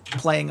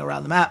playing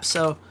around the map.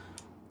 So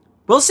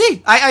we'll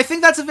see. I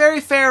think that's a very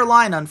fair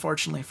line,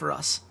 unfortunately, for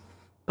us.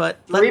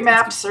 But 3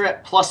 maps are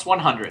at plus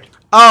 100.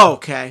 Oh,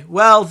 okay.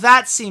 Well,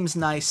 that seems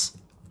nice.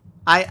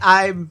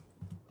 I'm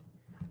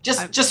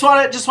just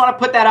want to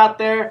put that out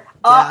there.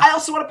 Yeah. I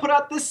also want to put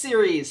out this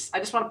series. I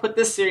just want to put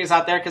this series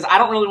out there because I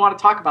don't really want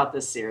to talk about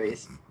this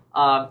series.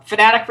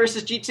 Fnatic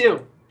versus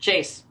G2.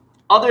 Chase.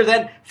 Other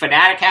than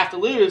Fnatic have to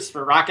lose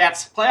for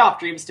Rocket's playoff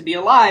dreams to be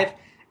alive,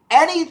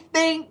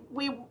 anything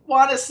we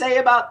want to say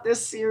about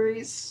this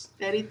series?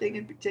 Anything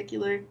in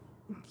particular?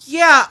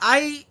 Yeah,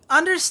 I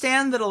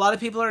understand that a lot of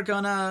people are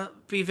going to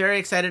be very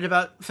excited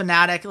about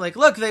Fnatic. Like,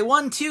 look, they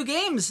won 2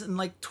 games in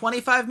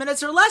 25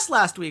 minutes or less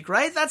last week,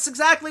 right? That's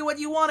exactly what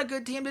you want a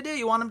good team to do.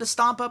 You want them to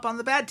stomp up on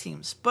the bad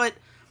teams. But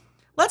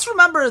Let's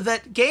remember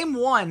that Game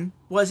 1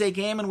 was a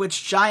game in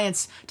which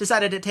Giants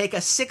decided to take a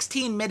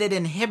 16-minute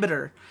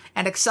inhibitor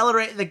and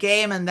accelerate the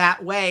game in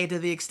that way to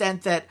the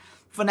extent that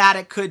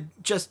Fnatic could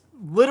just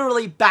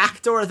literally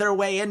backdoor their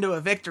way into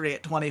a victory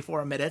at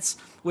 24 minutes,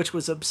 which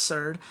was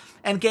absurd.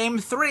 And Game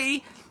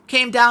 3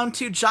 came down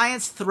to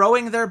Giants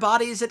throwing their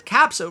bodies at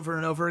Caps over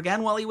and over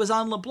again while he was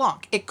on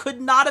LeBlanc. It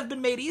could not have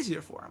been made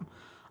easier for him.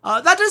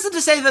 That isn't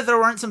to say that there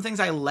weren't some things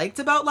I liked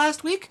about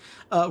last week.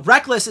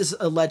 Rekkles is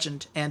a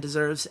legend and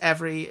deserves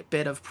every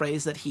bit of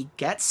praise that he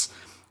gets.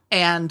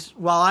 And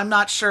while I'm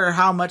not sure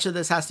how much of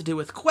this has to do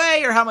with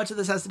Quay or how much of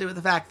this has to do with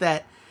the fact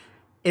that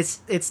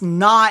it's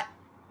not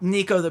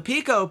Nico the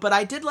Pico, but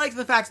I did like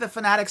the fact that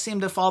Fnatic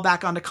seemed to fall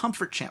back onto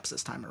comfort champs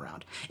this time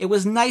around. It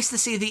was nice to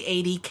see the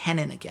AD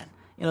Kennen again.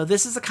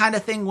 This is the kind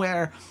of thing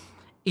where,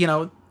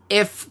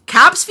 if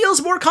Caps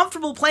feels more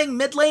comfortable playing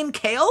mid lane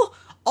Kayle,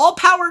 all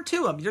power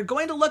to him. You're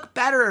going to look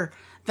better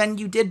than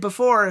you did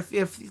before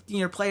if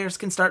your players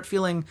can start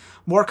feeling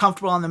more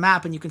comfortable on the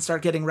map and you can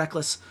start getting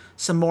Rekkles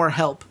some more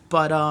help.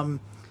 But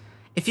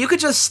if you could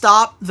just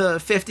stop the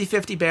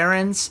 50-50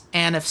 Barons,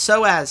 and if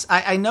Soaz,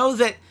 I know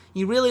that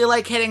you really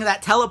like hitting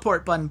that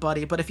teleport button,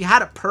 buddy, but if you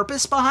had a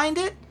purpose behind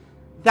it,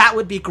 that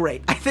would be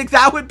great. I think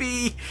that would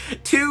be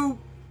two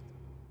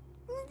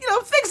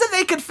things that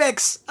they could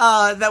fix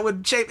that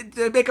would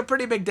make a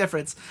pretty big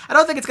difference. I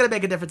don't think it's going to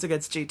make a difference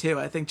against G2.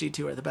 I think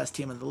G2 are the best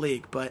team in the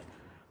league, but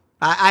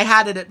I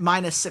had it at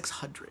minus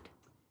 600.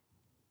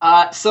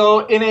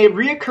 So in a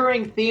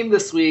reoccurring theme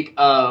this week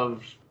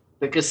of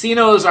the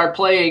casinos are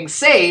playing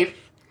safe,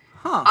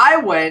 I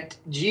went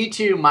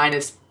G2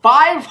 minus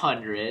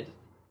 500.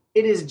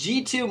 It is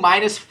G2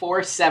 minus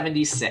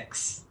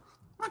 476.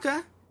 Okay.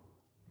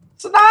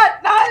 So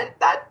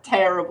not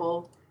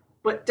terrible.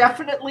 But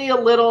definitely a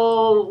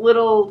little,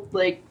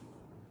 maybe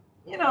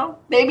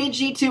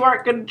G2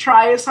 aren't going to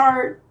try as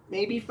hard.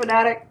 Maybe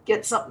Fnatic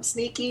get something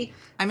sneaky.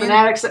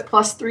 Fnatic's at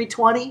plus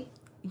 320.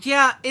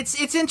 Yeah, it's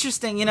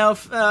interesting.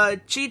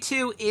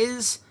 G2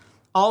 is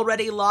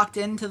already locked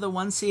into the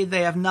 1 seed.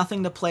 They have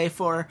nothing to play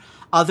for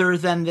other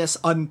than this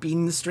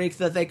unbeaten streak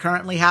that they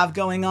currently have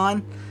going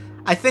on.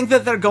 I think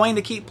that they're going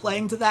to keep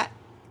playing to that.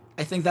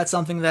 I think that's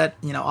something that,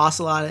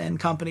 Ocelot and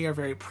company are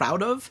very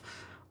proud of.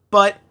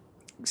 But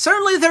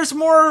certainly there's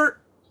more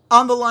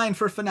on the line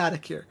for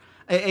Fnatic here.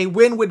 A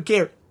win would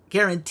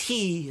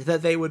guarantee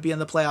that they would be in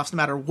the playoffs no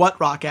matter what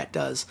Roccat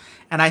does.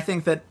 And I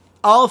think that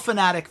all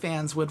Fnatic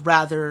fans would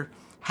rather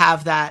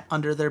have that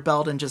under their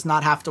belt and just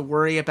not have to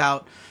worry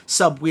about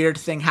some weird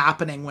thing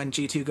happening when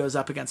G2 goes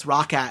up against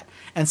Roccat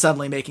and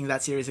suddenly making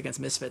that series against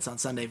Misfits on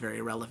Sunday very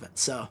irrelevant.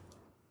 So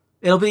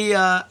it'll be,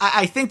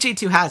 I think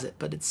G2 has it,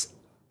 but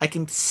I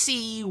can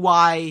see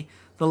why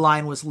the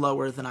line was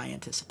lower than I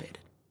anticipated.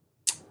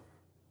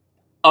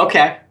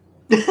 Okay.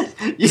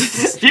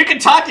 If you can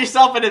talk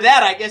yourself into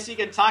that, I guess you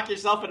can talk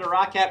yourself into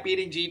Roccat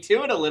beating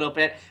G2 in a little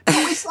bit. But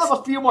we still have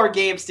a few more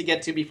games to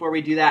get to before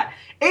we do that.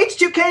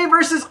 H2K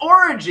versus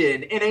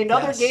Origen in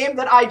another game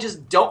that I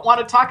just don't want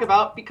to talk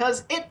about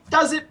because it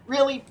doesn't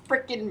really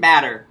freaking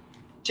matter.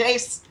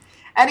 Chase,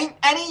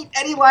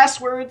 any last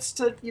words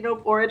to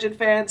Origen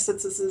fans,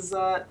 since this is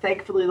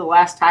thankfully the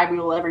last time we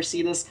will ever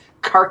see this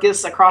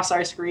carcass across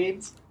our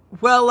screens?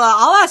 Well,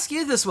 I'll ask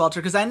you this,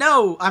 Walter, because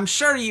I'm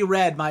sure you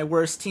read my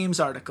worst teams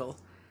article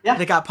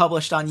that got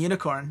published on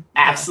Unicorn.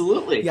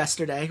 Absolutely.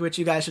 Yesterday, which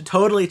you guys should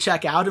totally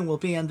check out and will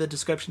be in the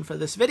description for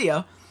this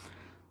video.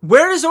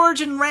 Where does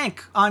Origen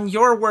rank on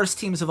your worst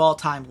teams of all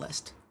time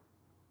list?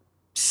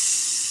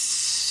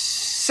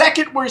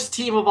 Second worst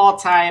team of all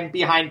time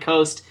behind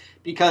Coast,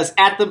 because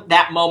at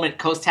that moment,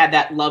 Coast had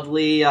that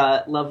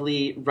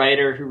lovely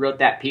writer who wrote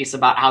that piece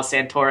about how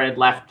Santora had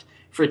left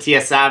for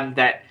TSM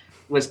that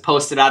was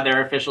posted on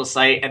their official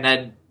site and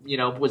then,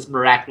 was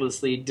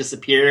miraculously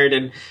disappeared.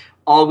 And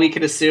all we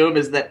can assume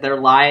is that they're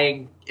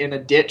lying in a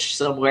ditch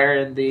somewhere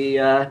in the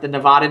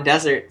Nevadan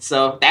desert.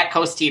 So that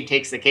Coast team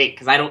takes the cake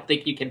because I don't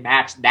think you can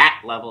match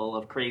that level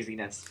of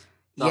craziness.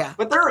 So, yeah.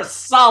 But they're a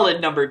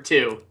solid number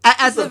 2.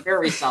 That's a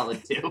very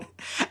solid 2.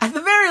 At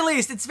the very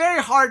least, it's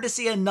very hard to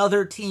see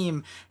another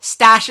team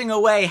stashing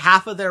away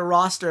half of their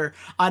roster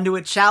onto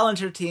a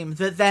challenger team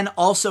that then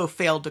also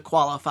failed to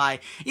qualify.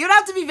 You'd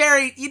have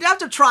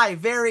to try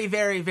very,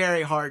 very,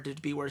 very hard to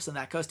be worse than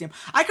that Coast team.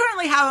 I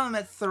currently have them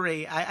at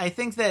 3. I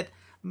think that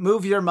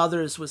Move Your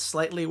Mothers was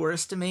slightly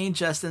worse to me,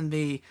 just in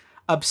the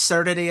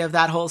absurdity of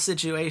that whole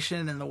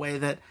situation and the way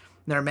that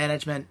their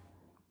management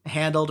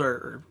handled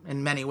or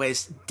in many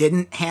ways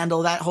didn't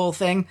handle that whole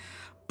thing.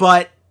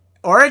 But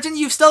Origen,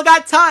 you've still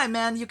got time,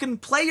 man. You can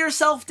play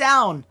yourself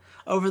down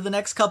over the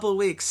next couple of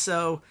weeks.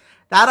 So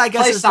that, I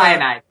guess, play is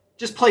Cyanide.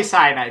 Just play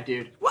Cyanide,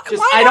 dude. Why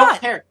I not? don't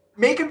care.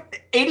 Make him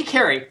 80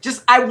 carry.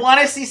 I want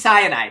to see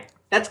Cyanide.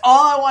 That's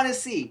all I want to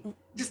see.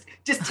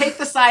 Just take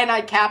the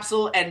Cyanide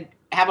capsule and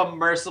have a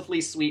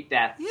mercifully sweet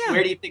death. Yeah.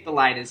 Where do you think the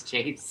line is,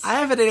 Chase? I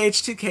have it at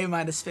H2K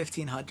minus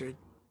 1500.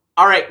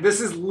 All right, this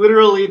is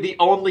literally the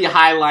only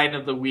high line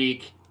of the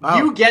week. Oh.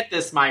 You get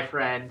this, my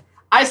friend.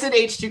 I said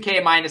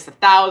H2K minus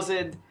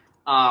 1,000.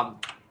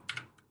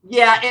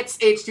 Yeah, it's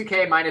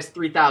H2K minus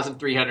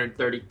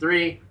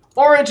 3,333.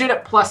 Origin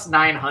at plus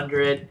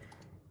 900.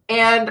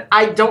 And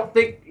I don't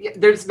think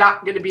there's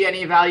not going to be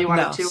any value on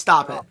it, too.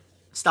 Stop it.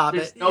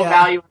 There's no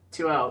value on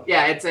 2.0.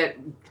 Yeah, it's at...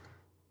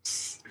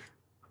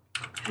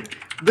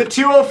 The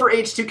 2.0 for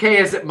H2K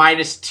is at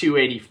minus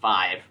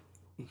 285.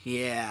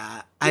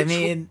 Yeah, I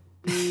mean,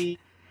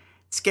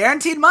 it's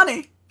guaranteed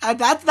money.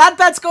 That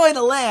bet's going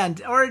to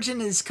land.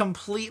 Origin is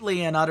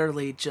completely and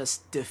utterly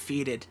just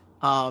defeated.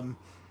 Yep.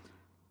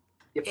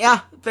 Yeah,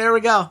 there we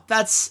go.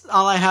 That's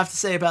all I have to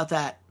say about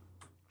that.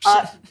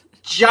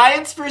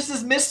 Giants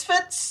versus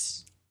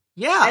Misfits?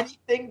 Yeah.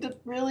 Anything to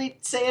really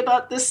say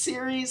about this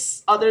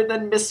series other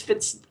than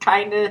Misfits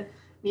kind of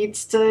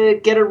needs to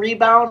get a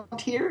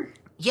rebound here?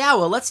 Yeah,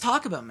 well, let's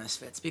talk about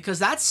Misfits, because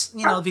that's,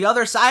 the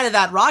other side of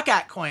that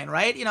Roccat coin,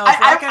 right?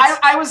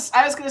 I was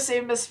going to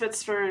say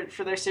Misfits for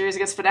their series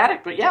against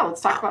Fnatic, but yeah,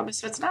 let's talk about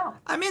Misfits now.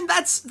 I mean,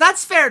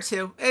 that's fair,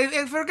 too.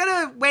 If we're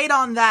going to wait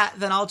on that,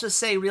 then I'll just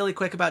say really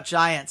quick about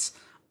Giants.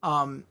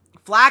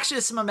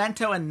 Flaxius,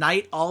 Memento, and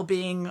Knight all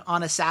being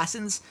on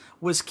Assassins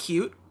was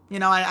cute.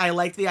 I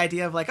liked the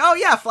idea of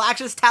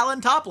Flaxius, Talon,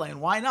 top lane,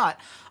 why not?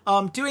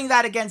 Doing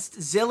that against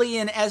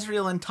Zillion,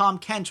 Ezreal, and Tahm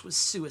Kench was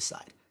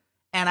suicide.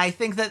 And I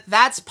think that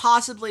that's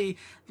possibly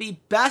the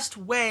best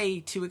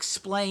way to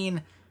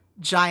explain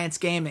Giants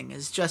gaming,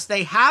 is just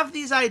they have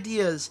these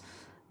ideas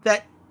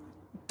that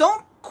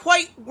don't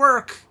quite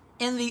work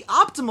in the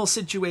optimal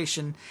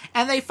situation,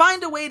 and they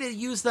find a way to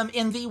use them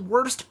in the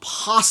worst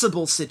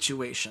possible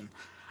situation.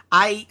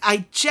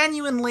 I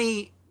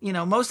genuinely,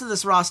 most of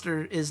this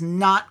roster is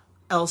not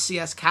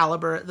LCS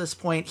caliber at this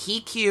point.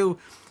 HeQ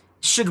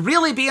should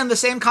really be in the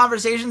same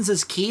conversations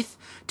as Keith.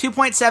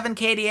 2.7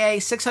 KDA,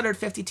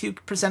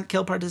 652%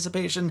 kill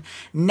participation,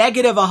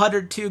 negative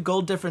 102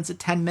 gold difference at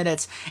 10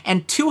 minutes,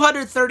 and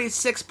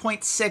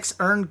 236.6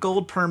 earned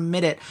gold per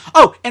minute.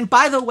 Oh, and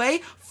by the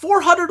way,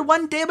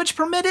 401 damage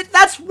per minute.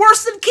 That's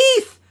worse than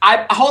Keith.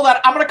 Hold on,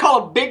 I'm going to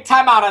call a big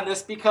timeout on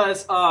this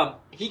because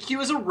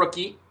HeQ is a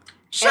rookie.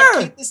 Sure.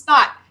 And Keith is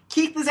not.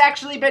 Keith has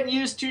actually been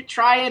used to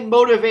try and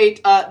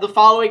motivate the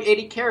following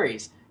 80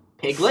 carries: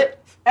 Piglet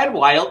and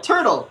Wild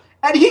Turtle.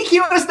 And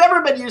HeQ has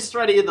never been used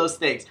for any of those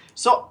things.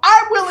 So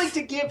I'm willing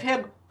to give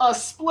him a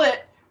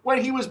split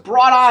when he was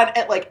brought on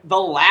at the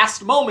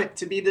last moment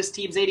to be this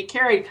team's 80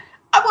 carry.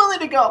 I'm willing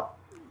to go,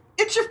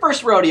 it's your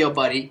first rodeo,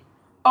 buddy.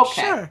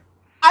 Okay. Sure.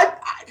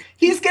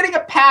 He's getting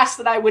a pass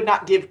that I would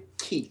not give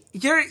Keith.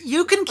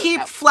 You can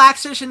keep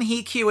Flaxish and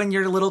HeQ in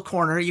your little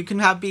corner. You can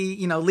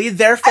lead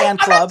their fan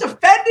club. I'm not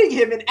defending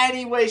him in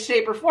any way,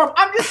 shape, or form.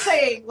 I'm just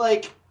saying,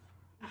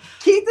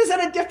 Keith is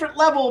at a different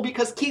level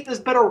because Keith has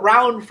been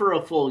around for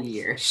a full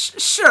year.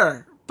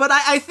 Sure, but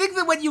I think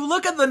that when you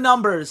look at the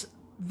numbers,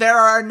 there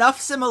are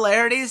enough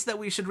similarities that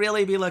we should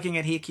really be looking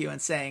at HeQ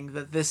and saying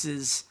that this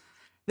is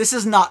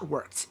not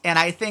worked. And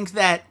I think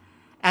that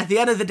at the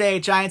end of the day,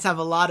 Giants have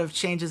a lot of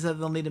changes that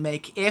they'll need to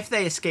make if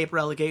they escape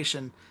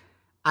relegation.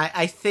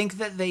 I think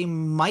that they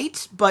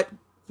might, but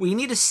we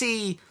need to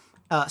see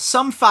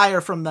some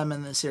fire from them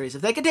in this series.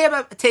 If they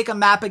can take a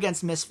map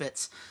against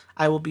Misfits,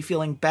 I will be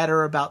feeling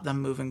better about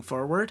them moving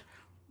forward,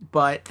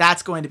 but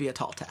that's going to be a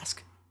tall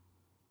task.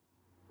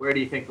 Where do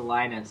you think the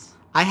line is?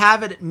 I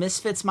have it at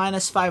Misfits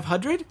minus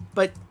 500,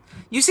 but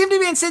you seem to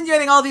be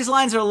insinuating all these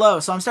lines are low,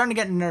 so I'm starting to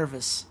get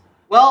nervous.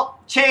 Well,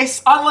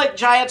 Chase, unlike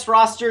Giants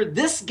roster,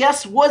 this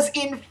guess was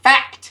in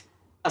fact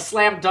a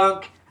slam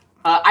dunk.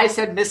 I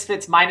said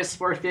Misfits minus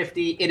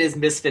 450. It is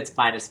Misfits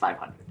minus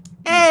 500.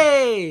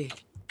 Hey!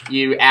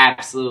 You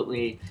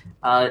absolutely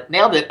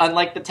nailed it,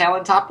 unlike the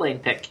Talon top lane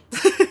pick.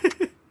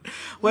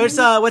 What's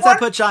that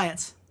put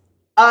Giants?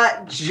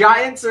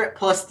 Giants are at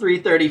plus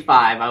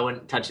 335. I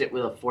wouldn't touch it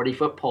with a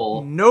 40-foot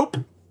pole. Nope.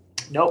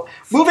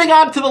 Moving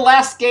on to the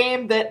last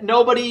game that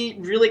nobody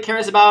really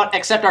cares about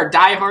except our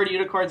diehard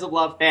Unicorns of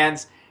Love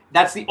fans.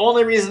 That's the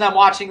only reason I'm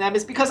watching them,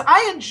 is because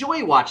I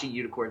enjoy watching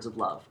Unicorns of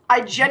Love.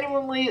 I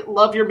genuinely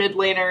love your mid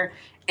laner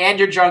and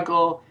your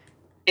jungle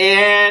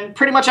and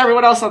pretty much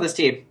everyone else on this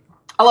team.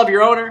 I love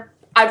your owner.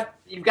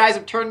 You guys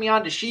have turned me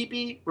on to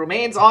Sheepy.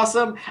 Romain's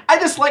awesome. I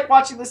just like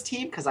watching this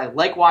team because I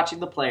like watching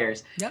the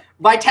players. Yep.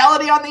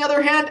 Vitality, on the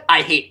other hand,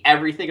 I hate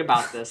everything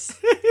about this.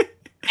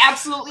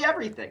 Absolutely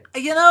everything.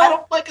 I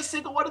don't like a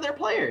single one of their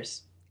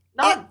players.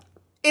 None.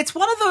 It's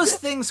one of those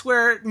things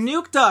where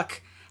Nuke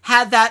Duck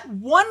had that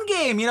one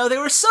game. They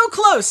were so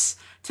close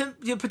to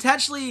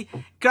potentially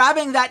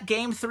grabbing that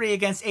game 3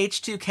 against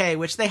H2K,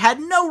 which they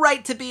had no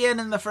right to be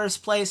in the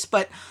first place,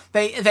 but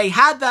they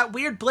had that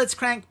weird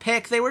Blitzcrank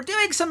pick. They were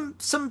doing some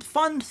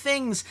fun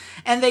things,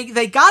 and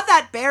they got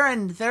that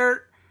Baron.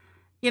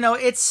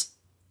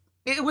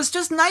 It was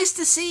just nice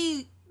to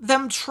see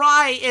them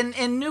try, and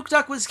Nuke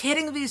Duck was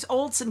hitting these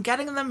ults and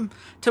getting them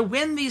to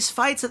win these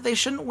fights that they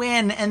shouldn't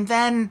win, and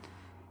then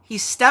he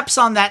steps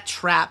on that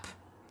trap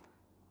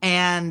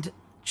and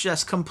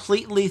just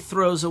completely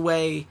throws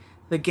away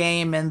the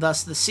game and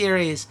thus the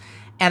series.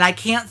 And I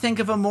can't think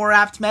of a more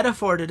apt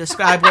metaphor to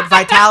describe what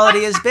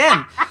Vitality has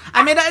been.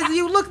 I mean,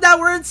 you look now,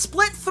 we're in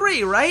split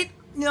 3, right?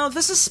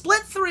 This is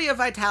split 3 of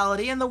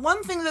Vitality, and the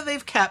one thing that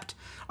they've kept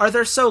are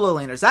their solo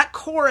laners. That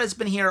core has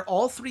been here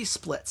all 3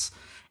 splits.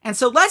 And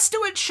so let's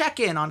do a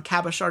check-in on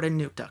Cabochard and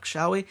Nukeduck,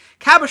 shall we?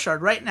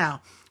 Cabochard, right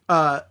now,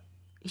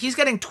 he's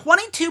getting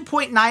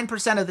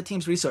 22.9% of the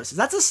team's resources.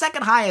 That's the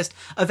second highest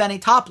of any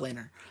top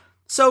laner.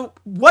 So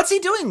what's he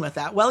doing with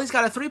that? Well, he's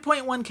got a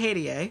 3.1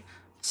 KDA,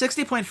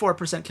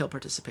 60.4% kill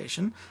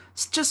participation,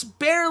 just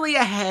barely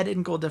ahead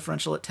in gold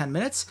differential at 10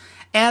 minutes,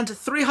 and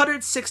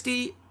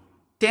 360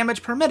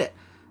 damage per minute.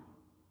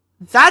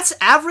 That's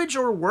average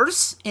or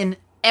worse in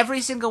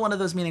every single one of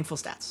those meaningful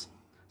stats.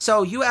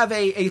 So you have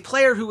a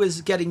player who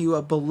is getting you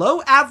a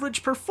below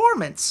average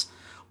performance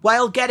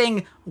while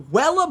getting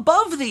well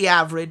above the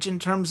average in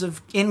terms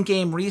of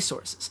in-game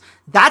resources.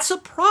 That's a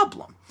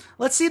problem.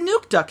 Let's see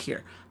Nukeduck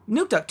here.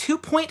 Nukeduck,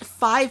 2.5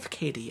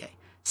 KDA,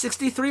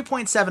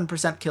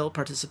 63.7% kill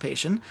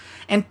participation,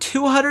 and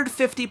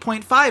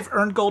 250.5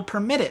 earned gold per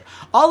minute.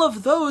 All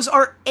of those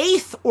are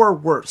 8th or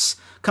worse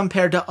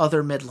compared to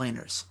other mid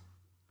laners.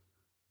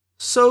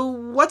 So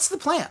what's the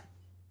plan?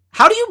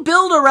 How do you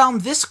build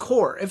around this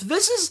core? If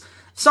this is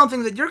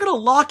something that you're going to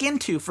lock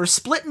into for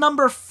split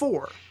number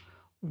 4,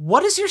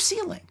 what is your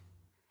ceiling?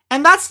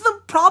 And that's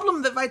the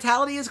problem that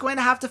Vitality is going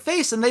to have to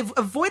face. And they've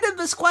avoided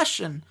this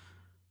question,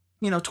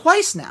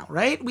 twice now,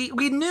 right?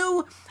 We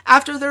knew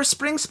after their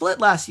spring split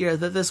last year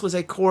that this was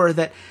a core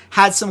that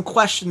had some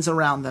questions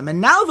around them. And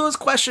now those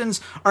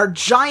questions are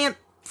giant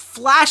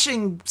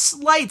flashing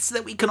lights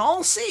that we can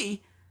all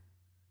see.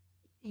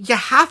 You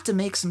have to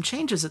make some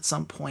changes at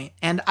some point.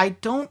 And I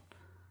don't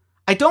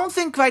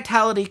think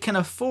Vitality can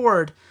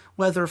afford,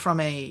 whether from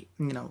a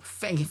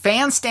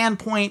fan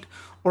standpoint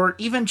or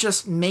even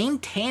just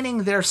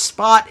maintaining their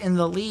spot in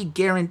the league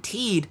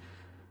guaranteed,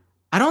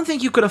 I don't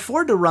think you could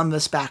afford to run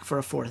this back for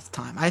a 4th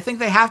time. I think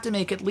they have to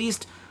make at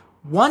least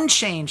one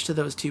change to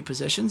those 2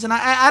 positions, and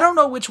I don't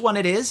know which one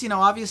it is.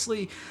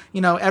 Obviously,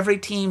 every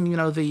team,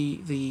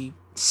 the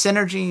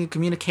synergy,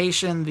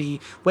 communication, the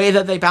way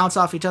that they bounce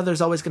off each other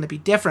is always going to be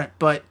different,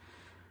 but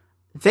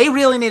they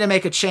really need to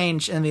make a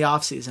change in the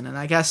offseason. And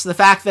I guess the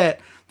fact that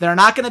they're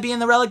not going to be in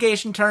the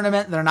relegation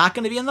tournament, they're not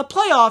going to be in the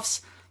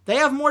playoffs, they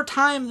have more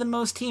time than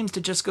most teams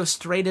to just go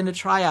straight into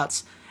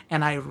tryouts.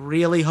 And I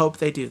really hope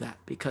they do that,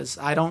 because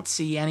I don't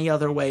see any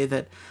other way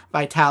that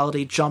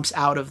Vitality jumps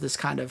out of this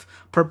kind of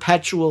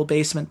perpetual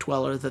basement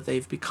dweller that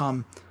they've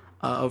become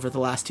over the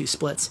last 2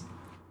 splits.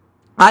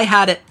 I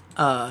had it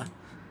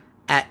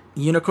at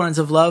Unicorns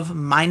of Love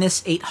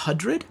minus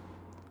 800.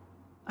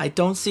 I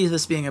don't see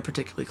this being a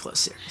particularly close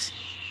series.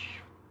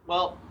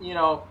 Well,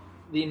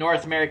 the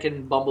North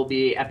American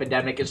Bumblebee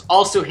epidemic is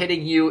also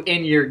hitting you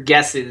in your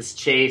guesses,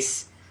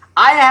 Chase.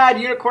 I had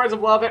Unicorns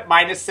of Love at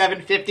minus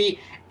 750,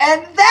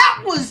 and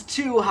that was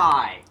too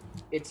high.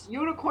 It's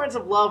Unicorns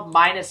of Love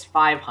minus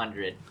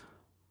 500.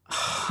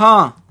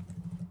 Huh.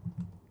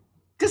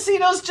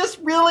 Casinos just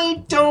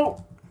really don't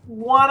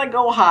want to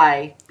go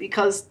high,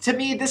 because to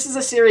me, this is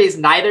a series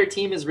neither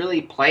team is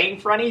really playing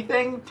for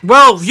anything.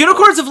 Well,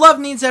 Unicorns of Love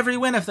needs every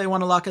win if they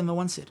want to lock in the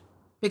 1 seed.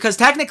 Because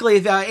technically,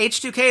 the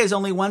H2K is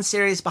only 1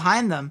 series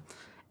behind them.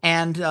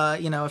 And,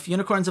 if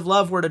Unicorns of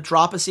Love were to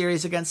drop a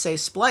series against, say,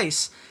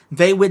 Splice,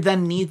 they would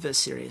then need this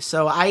series.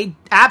 So I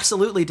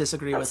absolutely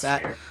disagree with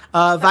that.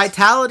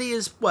 Vitality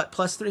is,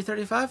 plus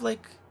 335,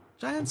 like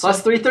Giants?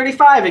 Plus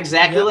 335,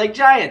 exactly like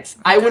Giants.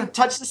 Okay. I would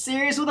touch the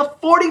series with a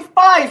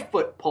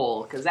 45-foot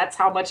pole, because that's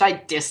how much I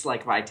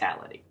dislike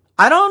Vitality.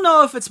 I don't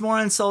know if it's more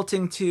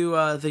insulting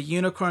to the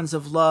Unicorns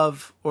of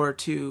Love or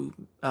to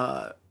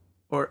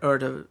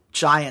to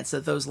Giants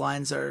that those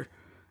lines are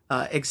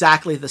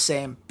exactly the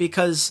same,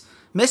 because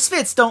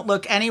Misfits don't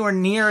look anywhere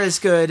near as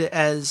good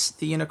as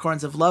the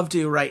Unicorns of Love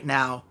do right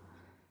now,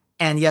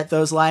 and yet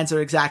those lines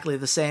are exactly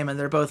the same, and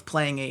they're both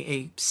playing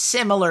a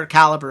similar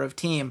caliber of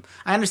team.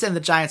 I understand the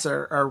Giants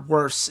are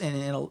worse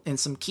in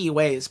some key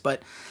ways,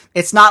 but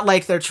it's not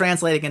like they're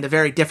translating into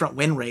very different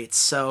win rates,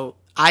 so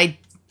I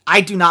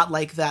do not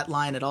like that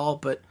line at all,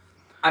 but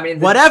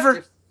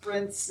whatever.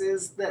 Difference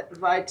is that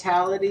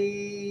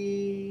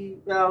Vitality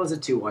was a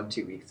 2-1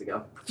 2 weeks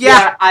ago.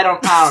 Yeah, I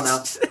don't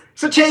know.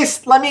 So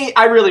Chase,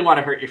 I really want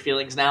to hurt your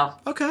feelings now.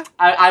 Okay.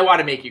 I want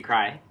to make you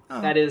cry.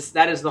 Oh. That is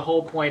the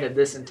whole point of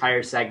this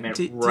entire segment.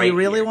 Do you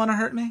really want to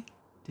hurt me?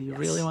 Do you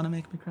really want to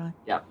make me cry?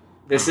 Yep.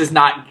 This is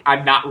not,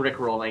 I'm not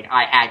rickrolling.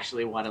 I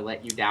actually want to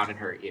let you down and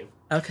hurt you.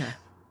 Okay.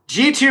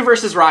 G2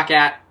 versus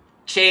Roccat.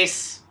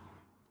 Chase,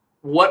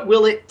 what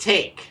will it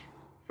take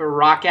for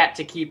Roccat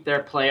to keep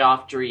their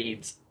playoff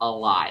dreams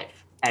alive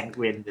and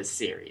win this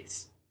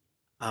series?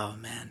 Oh,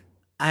 man.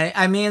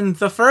 I mean,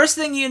 the first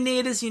thing you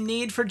need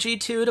for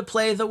G2 to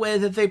play the way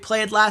that they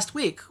played last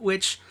week,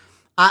 which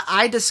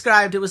I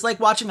described, it was like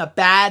watching a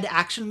bad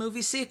action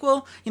movie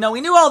sequel. We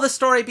knew all the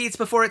story beats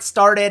before it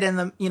started, and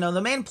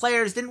the main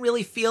players didn't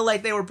really feel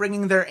like they were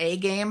bringing their A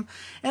game.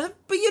 But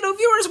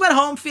viewers went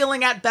home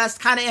feeling at best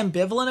kind of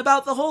ambivalent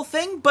about the whole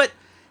thing, but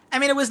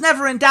it was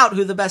never in doubt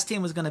who the best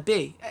team was going to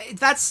be.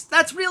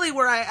 That's really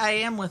where I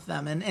am with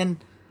them.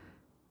 And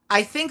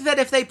I think that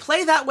if they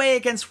play that way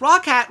against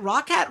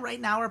Roccat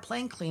right now are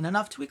playing clean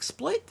enough to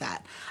exploit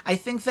that. I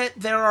think that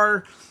there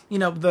are,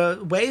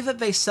 the way that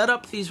they set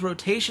up these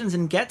rotations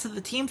and get to the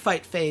team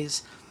fight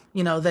phase,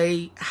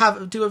 they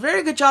do a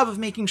very good job of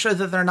making sure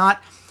that they're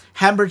not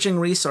hemorrhaging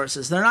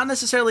resources. They're not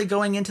necessarily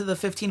going into the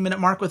 15-minute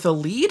mark with a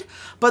lead,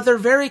 but they're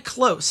very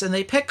close, and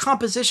they pick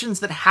compositions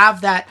that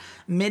have that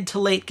mid to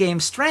late game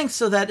strength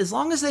so that as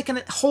long as they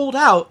can hold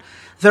out,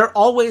 they're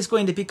always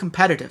going to be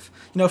competitive.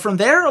 From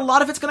there, a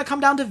lot of it's going to come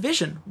down to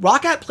vision.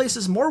 Roccat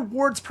places more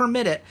wards per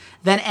minute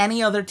than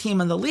any other team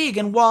in the league,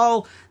 and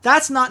while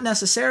that's not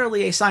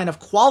necessarily a sign of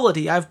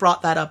quality, I've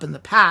brought that up in the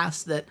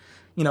past, that,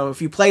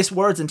 if you place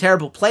wards in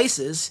terrible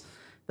places,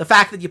 the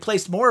fact that you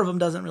placed more of them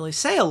doesn't really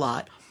say a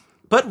lot.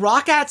 But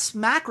Rockat's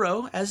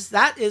macro, as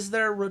that is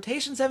their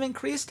rotations have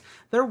increased,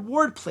 their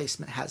ward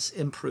placement has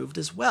improved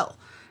as well.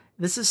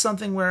 This is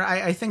something where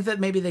I think that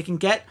maybe they can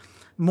get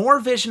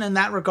more vision in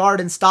that regard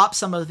and stop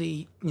some of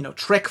the,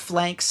 trick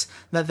flanks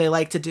that they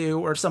like to do,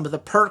 or some of the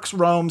Perkz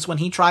roams when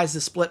he tries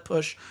to split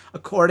push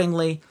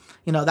accordingly.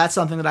 That's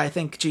something that I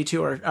think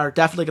G2 are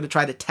definitely going to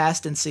try to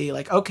test and see,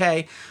 like,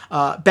 okay,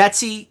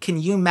 Betsy, can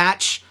you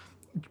match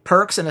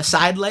Perkz in a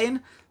side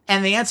lane?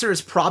 And the answer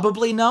is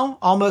probably no,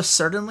 almost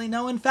certainly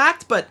no, in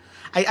fact. But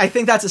I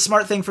think that's a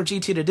smart thing for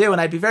G2 to do,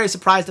 and I'd be very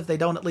surprised if they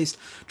don't at least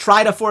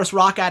try to force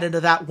Roccat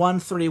into that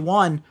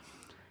 1-3-1.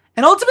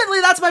 And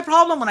ultimately, that's my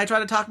problem when I try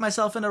to talk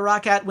myself into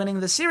Roccat winning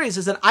the series,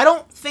 is that I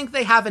don't think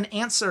they have an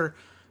answer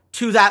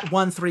to that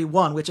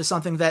 1-3-1, which is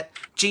something that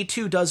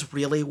G2 does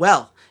really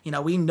well.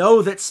 We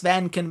know that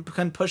Sven can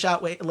push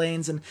out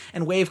lanes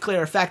and wave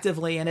clear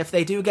effectively, and if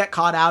they do get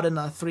caught out in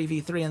a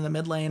 3v3 in the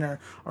mid lane or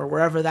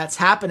wherever that's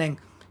happening,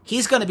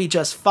 he's going to be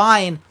just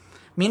fine.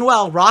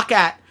 Meanwhile,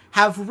 Roccat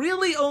have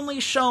really only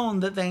shown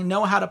that they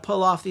know how to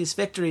pull off these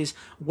victories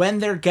when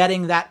they're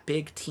getting that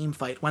big team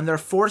fight, when they're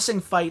forcing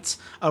fights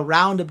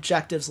around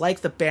objectives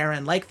like the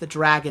Baron, like the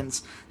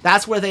Dragons.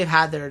 That's where they've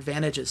had their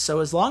advantages. So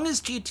as long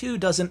as G2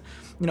 doesn't,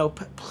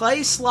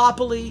 play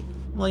sloppily,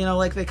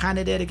 like they kind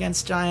of did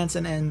against Giants,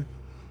 and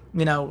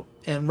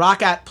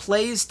Roccat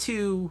plays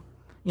to,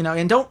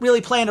 and don't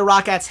really play into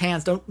Rockat's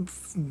hands. Don't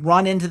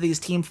run into these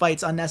team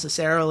fights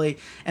unnecessarily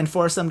and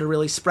force them to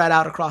really spread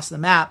out across the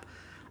map.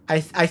 I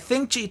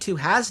think G2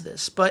 has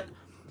this, but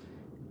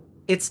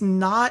it's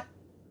not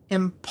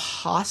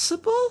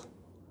impossible.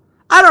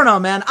 I don't know,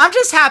 man. I'm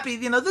just happy.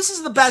 This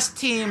is the best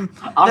team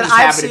I'm just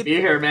happy to be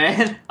here,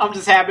 man. I'm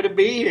just happy to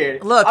be here.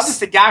 Look, I'm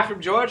just a guy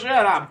from Georgia,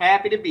 and I'm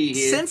happy to be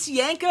here. Since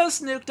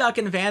Jankos, Nukeduck,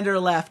 and Vander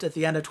left at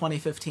the end of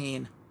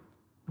 2015,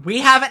 we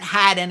haven't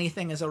had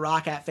anything as a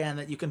Roccat fan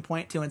that you can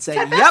point to and say,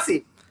 yep.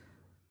 Betsy.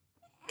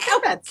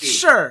 Betsy.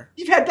 Sure.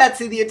 You've had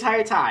Betsy the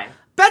entire time.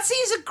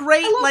 Betsy's a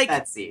great,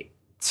 Betsy.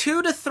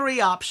 2 to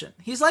 3 option.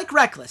 He's like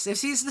Reckless.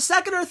 If he's the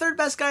second or third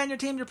best guy on your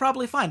team, you're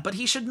probably fine, but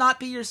he should not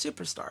be your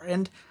superstar.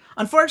 And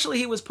unfortunately,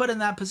 he was put in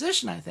that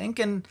position, I think,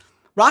 and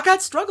Roccat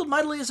struggled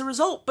mightily as a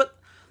result, but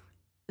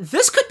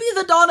this could be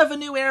the dawn of a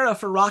new era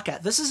for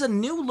Roccat. This is a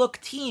new look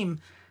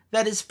team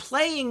that is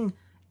playing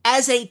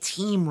as a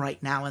team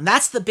right now, and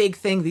that's the big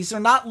thing. These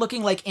are not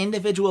looking like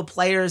individual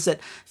players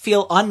that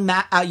feel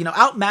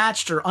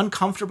outmatched or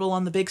uncomfortable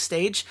on the big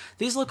stage.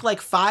 These look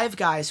like 5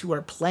 guys who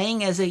are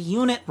playing as a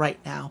unit right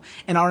now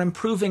and are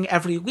improving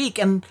every week.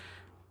 And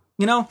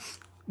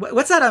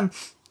what's that? I'm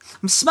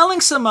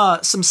smelling some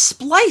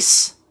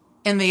Splice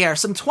in the air,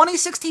 some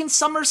 2016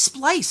 summer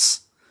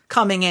Splice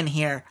coming in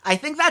here. I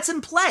think that's in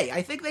play.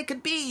 I think they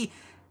could be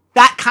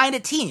that kind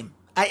of team.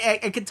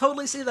 I could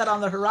totally see that on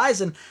the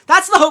horizon.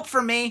 That's the hope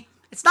for me.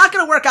 It's not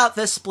going to work out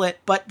this split,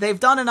 but they've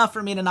done enough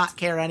for me to not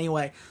care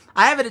anyway.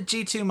 I have it at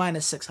G2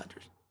 minus 600.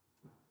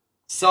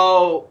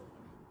 So,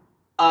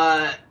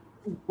 we're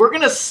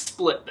going to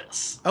split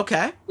this.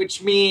 Okay.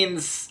 Which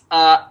means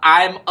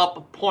I'm up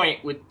a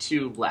point with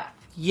 2 left.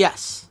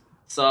 Yes.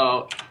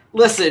 So,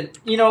 listen,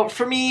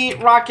 for me,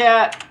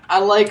 Roccat, I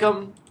like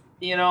them.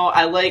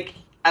 I like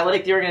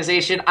the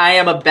organization. I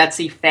am a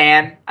Betsy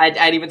fan.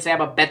 I'd even say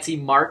I'm a Betsy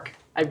mark.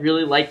 I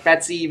really like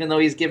Betsy, even though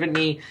he's given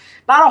me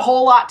not a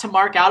whole lot to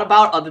mark out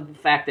about, other than the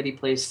fact that he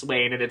plays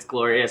Swain, and it's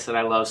glorious, and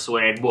I love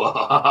Swain.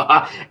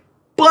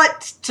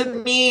 But, to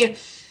me,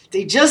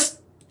 they just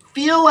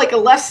feel like a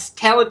less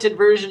talented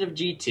version of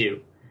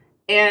G2.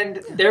 And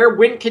their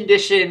win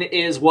condition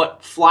is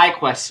what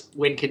FlyQuest's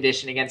win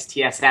condition against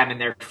TSM in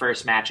their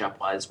first matchup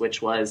was,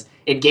 which was,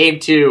 in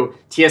Game 2,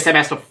 TSM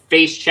has to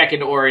face check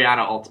into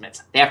Orianna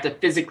ultimates. They have to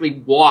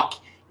physically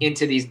walk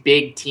into these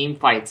big team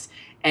fights.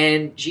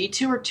 And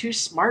G2 are too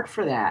smart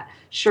for that.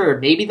 Sure,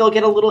 maybe they'll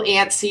get a little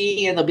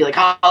antsy and they'll be like,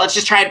 let's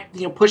just try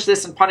and push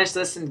this and punish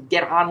this and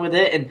get on with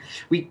it. And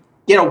we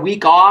get a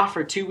week off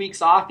or 2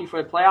 weeks off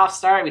before the playoffs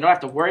start. We don't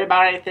have to worry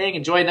about anything.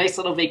 Enjoy a nice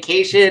little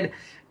vacation.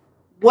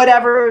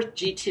 Whatever,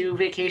 G2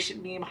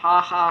 vacation meme, ha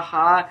ha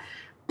ha.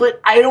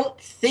 But I don't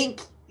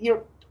think,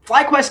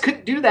 FlyQuest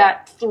couldn't do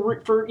that for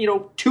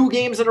 2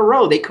 games in a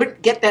row. They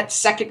couldn't get that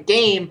second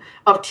game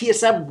of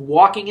TSM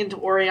walking into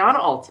Orianna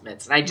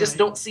Ultimates, and I just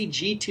don't see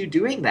G2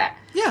 doing that.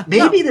 Yeah,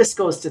 maybe this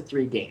goes to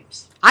 3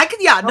 games.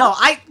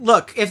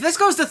 Look, if this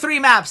goes to 3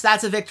 maps,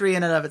 that's a victory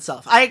in and of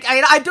itself.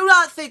 I do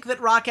not think that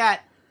Roccat,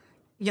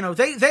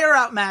 they are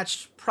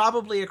outmatched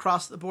probably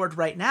across the board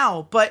right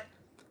now, but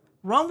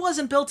Rome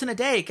wasn't built in a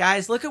day,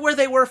 guys. Look at where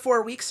they were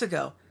 4 weeks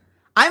ago.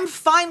 I'm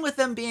fine with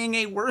them being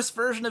a worse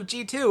version of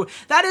G2.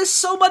 That is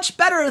so much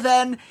better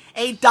than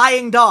a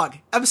dying dog.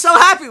 I'm so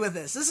happy with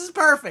this. This is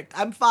perfect.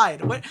 I'm fine.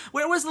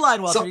 Where was the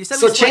line, Walter? You said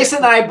so Chase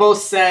and I both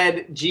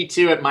said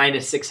G2 at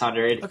minus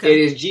 600. Okay. It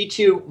is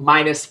G2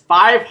 minus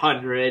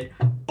 500,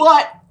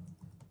 but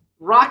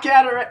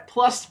Roccat are at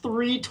plus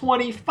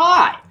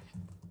 325.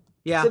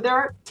 Yeah. So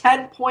they're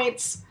 10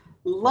 points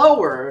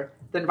lower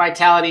than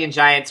Vitality and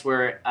Giants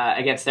were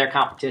against their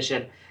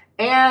competition.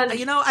 And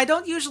I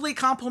don't usually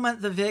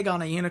compliment the VIG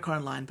on a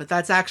unicorn line, but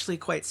that's actually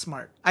quite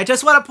smart. I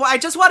just wanted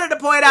to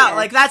point out,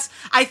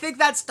 I think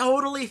that's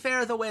totally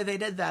fair the way they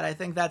did that. I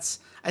think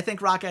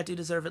Roccat do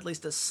deserve at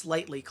least a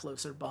slightly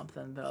closer bump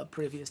than the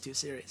previous 2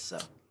 series. So,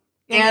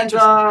 and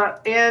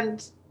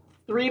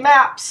 3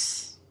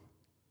 maps.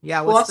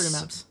 Yeah, what's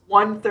 3 maps?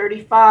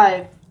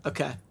 135.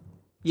 Okay.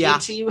 Yeah.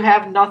 GTU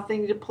have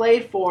nothing to play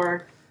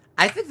for.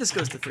 I think this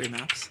goes to 3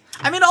 maps.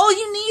 I mean, all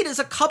you need is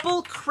a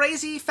couple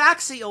crazy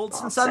Faxi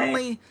ults, and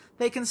suddenly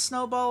they can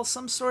snowball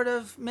some sort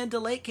of mid to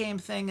late game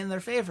thing in their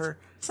favor.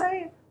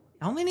 I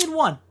only need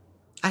 1.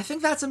 I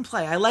think that's in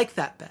play. I like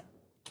that bet.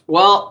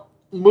 Well,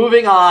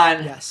 moving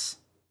on. Yes.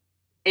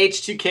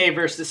 H2K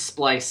versus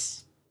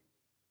Splyce.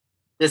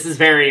 This is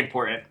very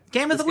important.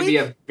 Game of the week?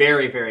 This could be a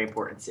very, very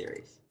important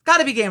series.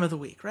 Gotta be game of the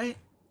week, right?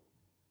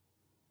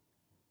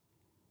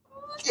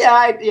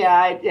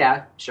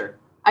 Yeah, sure.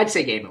 I'd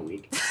say game of the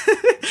week.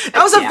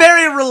 That was a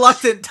very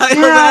reluctant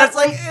title. Yeah, it's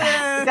like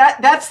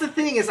that's the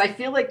thing is I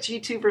feel like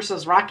G2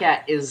 versus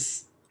Roccat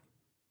is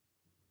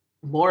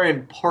more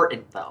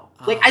important though.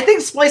 I think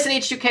Splyce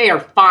and H2K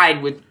are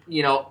fine with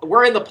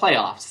we're in the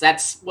playoffs.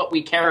 That's what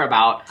we care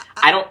about.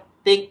 I don't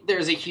think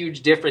there's a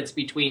huge difference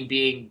between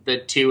being the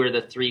 2 or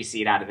the 3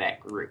 seed out of that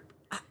group.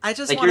 I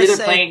just you're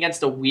either playing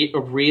against a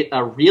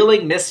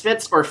reeling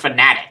Misfits or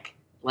Fnatic.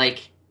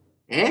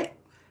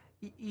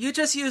 You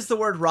just used the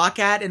word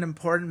Roccat in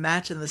important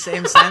match in the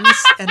same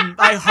sentence, and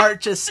my heart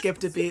just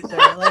skipped a beat there.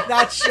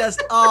 That's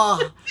just,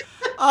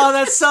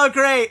 that's so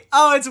great.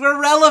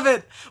 We're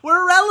relevant.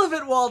 We're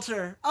relevant,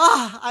 Walter.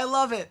 I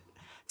love it.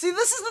 See,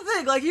 this is the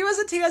thing. You as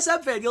a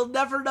TSM fan, you'll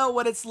never know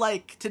what it's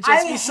like to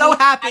just be so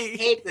happy. I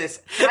hate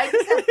this. Can I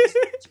just have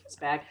this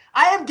back?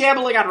 I am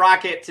gambling on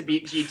Roccat to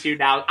beat G2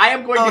 now. I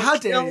am going to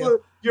kill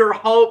your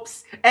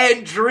hopes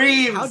and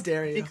dreams. How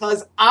dare you?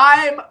 Because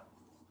I'm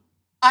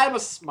a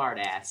smart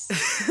ass.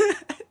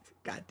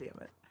 God damn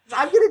it.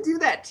 I'm going to do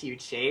that to you,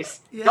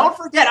 Chase. Yeah. Don't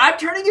forget, I'm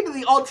turning into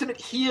the ultimate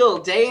heel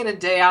day in and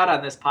day out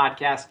on this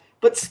podcast.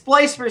 But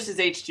Splyce versus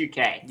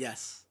H2K.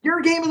 Yes.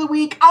 Your game of the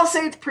week, I'll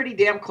say it's pretty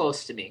damn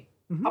close to me.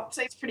 Mm-hmm. I'll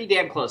say it's pretty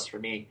damn close for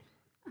me.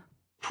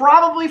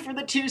 Probably for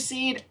the 2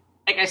 seed.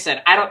 Like I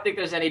said, I don't think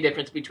there's any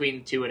difference between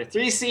the 2 and a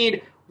 3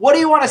 seed. What do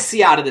you want to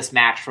see out of this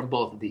match from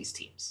both of these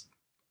teams?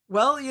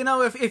 Well,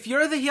 if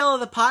you're the heel of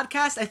the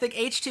podcast, I think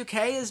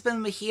H2K has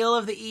been the heel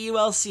of the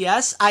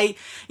EULCS. I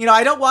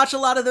don't watch a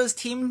lot of those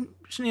team,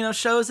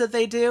 shows that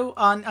they do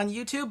on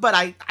YouTube, but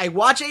I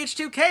watch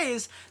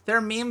H2K's. Their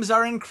memes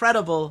are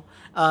incredible.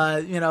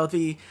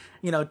 Dardoch,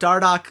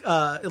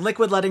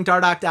 Liquid letting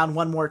Dardoch down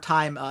one more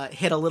time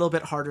hit a little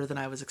bit harder than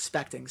I was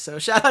expecting. So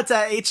shout out to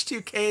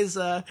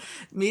H2K's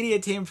media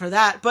team for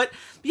that. But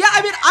yeah,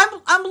 I mean,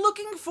 I'm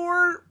looking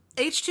for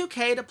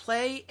H2K to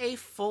play a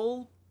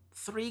full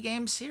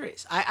 3-game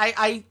series.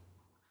 I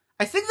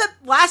think that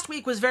last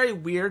week was very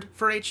weird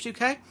for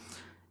H2K.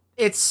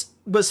 It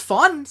was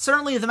fun.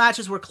 Certainly the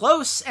matches were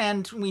close,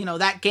 and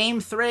that game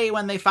 3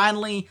 when they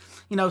finally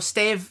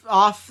stave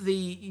off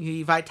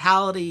the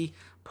Vitality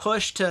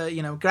push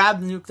to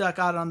grab the Nuke Duck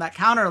out on that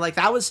counter,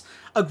 that was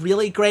a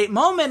really great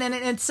moment, and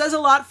it says a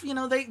lot.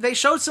 They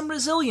showed some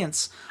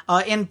resilience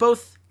in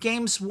both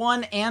games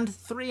 1 and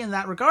 3 in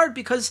that regard,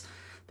 because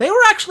they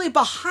were actually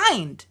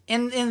behind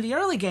in the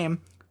early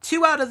game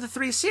 2 out of the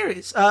 3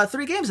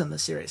 games in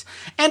this series.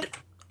 And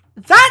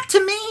that,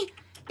 to me,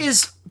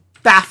 is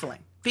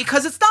baffling.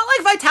 Because it's not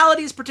like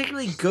Vitality is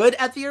particularly good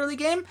at the early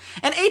game.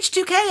 And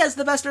H2K has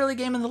the best early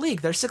game in the league.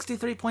 They're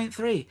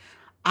 63.3.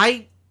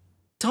 I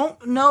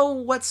don't know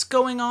what's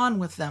going on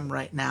with them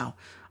right now.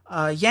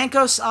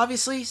 Jankos,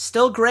 obviously,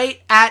 still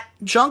great at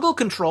jungle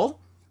control.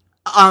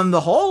 On the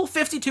whole,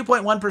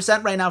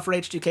 52.1% right now for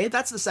H2K.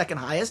 That's the second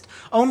highest.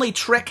 Only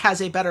Trick has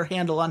a better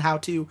handle on how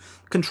to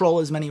control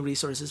as many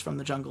resources from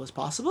the jungle as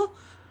possible.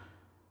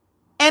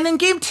 And in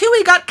game 2,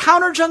 he got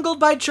counter-jungled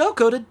by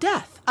Joko to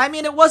death. I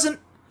mean, it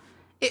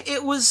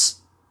was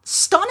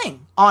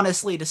stunning,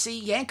 honestly, to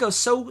see Jankos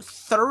so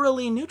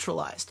thoroughly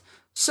neutralized.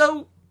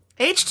 So,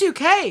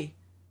 H2K,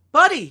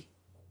 buddy,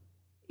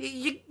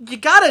 you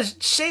gotta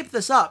shape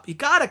this up. You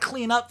gotta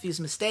clean up these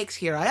mistakes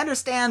here. I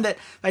understand that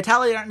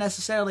Vitality aren't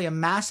necessarily a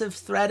massive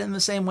threat in the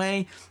same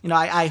way. You know,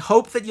 I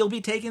hope that you'll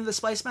be taking the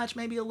Splyce match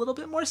maybe a little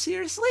bit more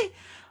seriously,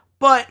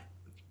 but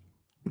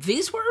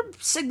these were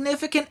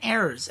significant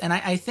errors. And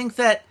I think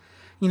that,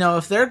 you know,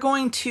 if they're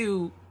going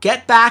to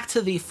get back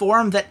to the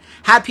form that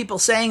had people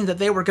saying that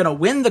they were going to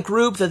win the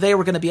group, that they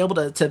were going to be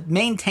able to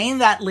maintain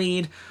that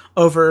lead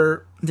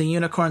over the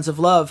Unicorns of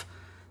Love,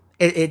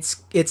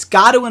 it's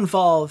got to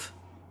involve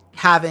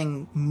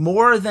having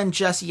more than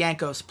just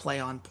Jankos play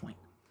on point.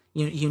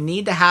 You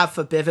need to have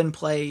Febiven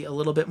play a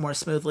little bit more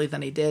smoothly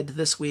than he did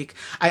this week.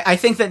 I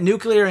think that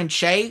Nuclear and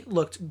Che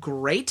looked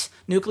great.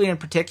 Nuclear in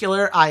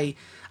particular, I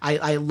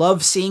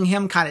love seeing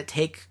him kind of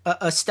take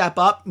a step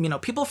up. You know,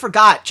 people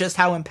forgot just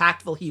how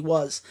impactful he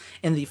was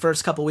in the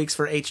first couple weeks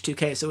for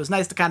H2K, so it was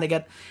nice to kind of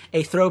get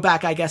a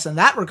throwback, I guess, in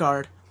that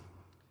regard.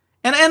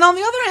 And on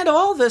the other hand of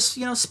all this,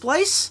 you know,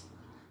 Splyce,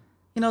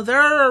 you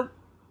know,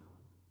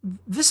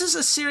 this is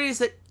a series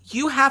that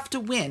you have to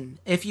win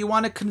if you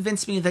want to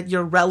convince me that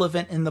you're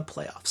relevant in the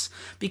playoffs.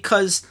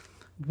 Because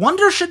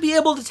Wunder should be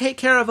able to take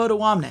care of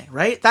Odoamne,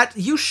 right? That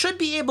you should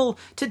be able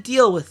to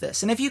deal with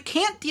this. And if you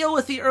can't deal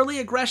with the early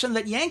aggression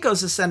that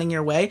Jankos is sending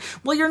your way,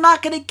 well, you're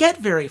not going to get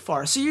very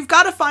far. So you've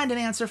got to find an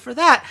answer for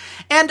that.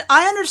 And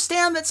I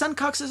understand that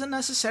Sencux isn't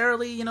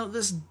necessarily, you know,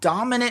 this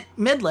dominant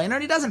mid laner,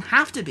 and he doesn't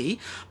have to be,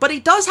 but he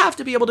does have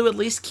to be able to at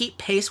least keep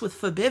pace with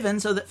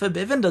Febiven so that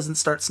Febiven doesn't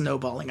start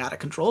snowballing out of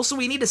control. So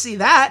we need to see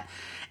that.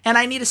 And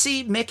I need to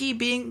see Mickey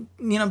being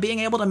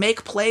able to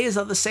make plays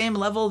at the same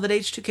level that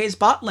H2K's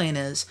bot lane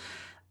is.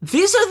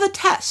 These are the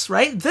tests,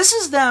 right? This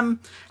is them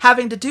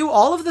having to do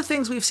all of the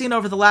things we've seen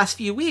over the last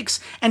few weeks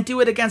and do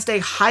it against a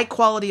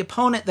high-quality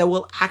opponent that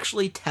will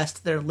actually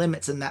test their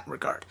limits in that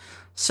regard.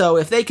 So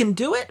if they can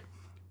do it,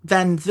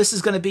 then this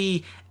is going to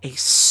be a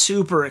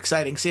super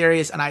exciting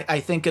series, and I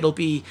think it'll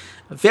be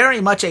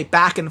very much a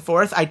back and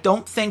forth. I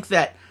don't think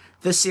that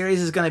this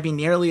series is going to be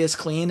nearly as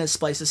clean as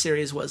Splyce's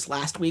series was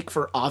last week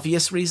for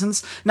obvious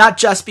reasons. Not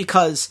just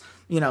because,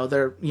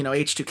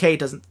 H2K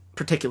doesn't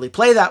particularly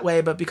play that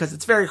way, but because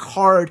it's very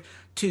hard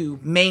to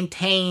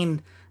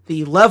maintain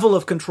the level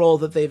of control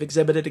that they've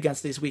exhibited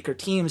against these weaker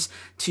teams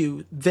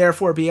to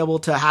therefore be able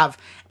to have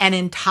an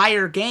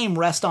entire game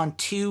rest on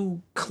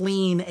two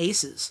clean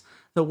aces,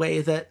 the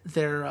way that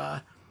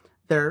their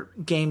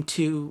Game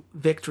 2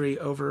 victory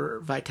over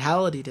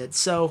Vitality did.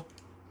 So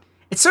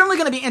it's certainly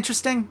going to be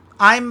interesting.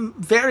 I'm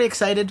very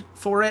excited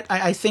for it.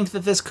 I think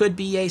that this could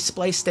be a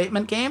Splyce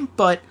statement game,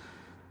 but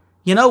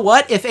you know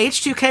what? If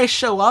H2K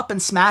show up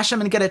and smash them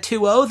and get a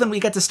 2-0, then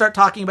we get to start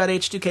talking about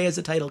H2K as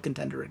a title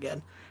contender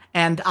again.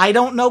 And I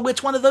don't know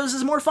which one of those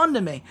is more fun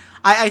to me.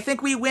 I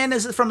think we win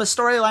from a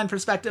storyline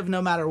perspective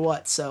no matter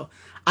what, so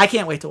I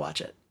can't wait to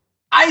watch it.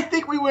 I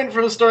think we win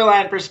from a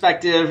storyline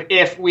perspective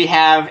if we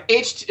have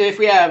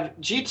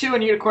G2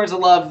 and Unicorns of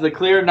Love, the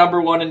clear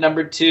number 1 and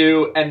number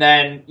 2, and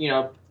then,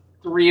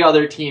 3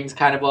 other teams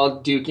kind of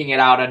all duking it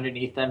out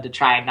underneath them to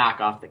try and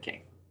knock off the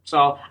king.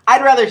 So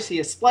I'd rather see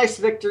a Splyce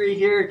victory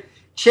here.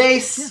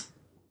 Chase,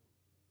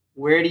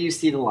 Where do you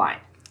see the line?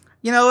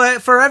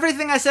 For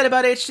everything I said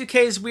about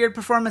H2K's weird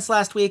performance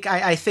last week,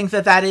 I think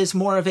that is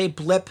more of a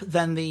blip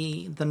than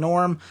the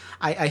norm.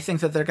 I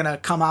think that they're going to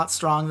come out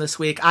strong this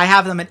week. I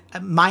have them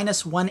at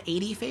minus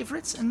 180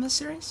 favorites in this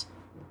series.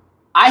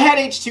 I had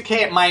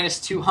H2K at minus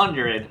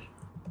 200.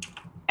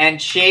 And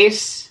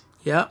Chase,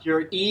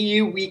 your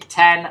EU Week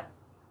 10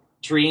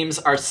 dreams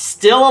are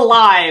still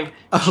alive,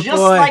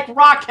 like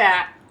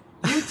Roccat.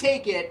 You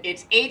take it.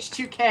 It's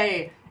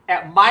H2K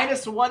at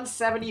minus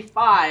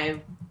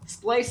 175.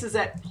 Splyce is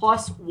at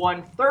plus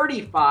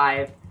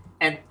 135.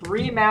 And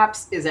 3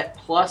 Maps is at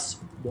plus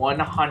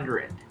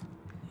 100.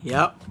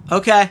 Yep.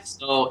 Okay.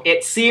 So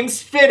it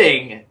seems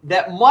fitting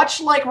that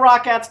much like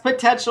Rockat's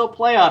potential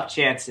playoff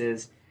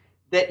chances,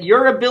 that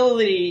your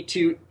ability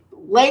to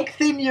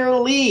lengthen your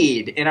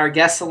lead in our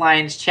Guest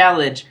Alliance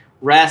Challenge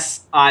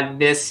rests on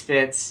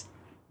Misfits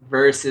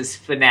versus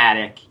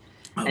Fnatic.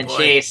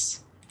 Chase,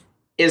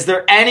 is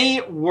there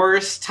any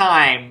worse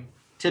time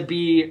to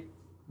be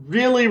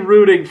really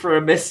rooting for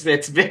a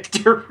Misfits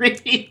victory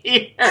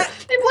here?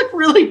 They've looked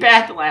really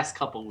bad the last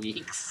couple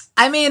weeks.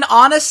 I mean,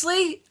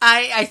 honestly,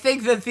 I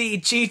think that the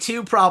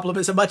G2 problem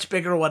is a much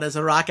bigger one as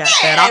a Roccat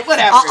fan.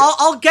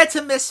 I'll get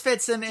to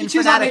Misfits and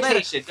Fnatic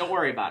later. Don't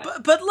worry about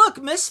it. But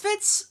look,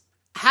 Misfits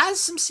has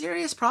some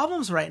serious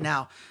problems right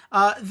now.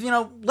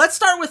 Let's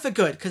start with the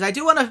good, because I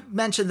do want to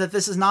mention that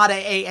this is not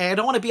I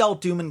don't want to be all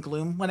doom and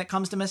gloom when it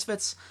comes to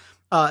Misfits.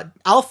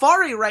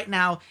 Alphari right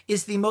now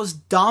is the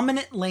most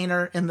dominant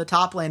laner in the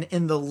top lane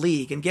in the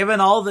league. And given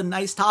all the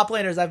nice top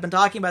laners I've been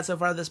talking about so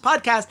far this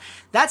podcast,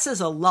 that says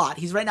a lot.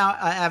 He's right now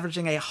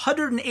averaging a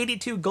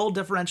 182 gold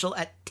differential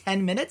at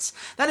 10 minutes.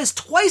 That is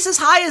twice as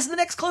high as the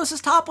next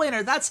closest top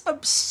laner. That's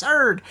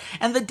absurd.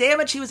 And the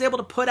damage he was able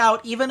to put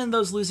out, even in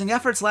those losing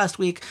efforts last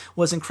week,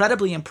 was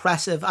incredibly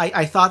impressive.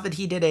 I thought that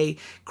he did a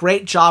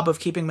great job of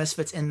keeping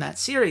Misfits in that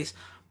series.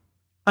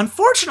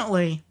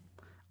 Unfortunately,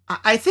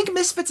 I think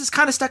Misfits is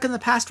kind of stuck in the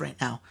past right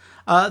now.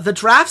 The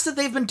drafts that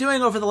they've been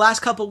doing over the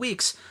last couple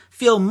weeks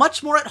feel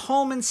much more at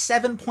home in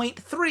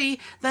 7.3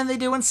 than they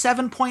do in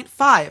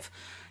 7.5.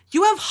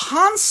 You have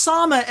Hans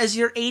Sama as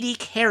your AD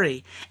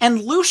carry,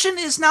 and Lucian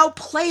is now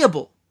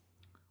playable.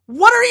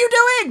 What are you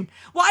doing?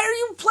 Why are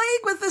you playing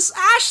with this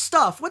Ashe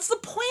stuff? What's the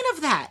point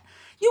of that?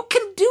 You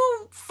can do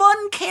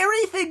fun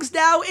carry things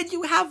now, and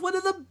you have one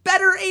of the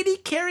better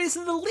AD carries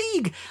in the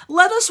league.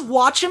 Let us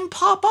watch him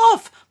pop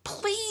off.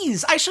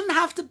 Please, I shouldn't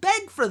have to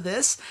beg for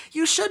this.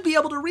 You should be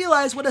able to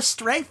realize what a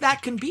strength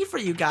that can be for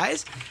you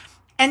guys.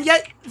 And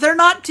yet, they're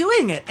not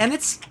doing it, and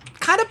it's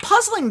kind of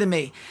puzzling to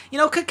me.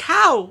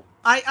 Kakao,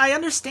 I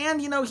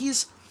understand, he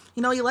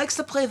likes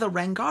to play the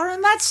Rengar,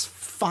 and that's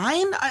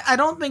fine. I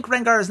don't think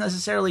Rengar is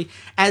necessarily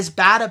as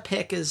bad a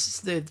pick as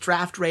the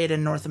draft rate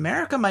in North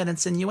America might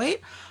insinuate,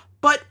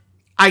 but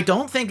I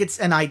don't think it's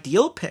an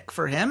ideal pick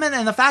for him.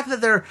 And the fact that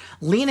they're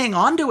leaning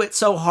onto it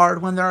so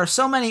hard when there are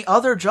so many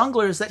other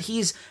junglers that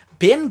he's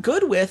been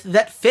good with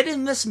that fit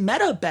in this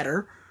meta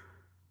better,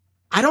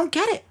 I don't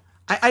get it.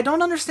 I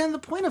don't understand the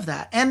point of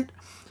that. And,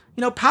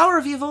 Power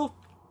of Evil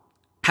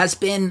has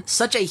been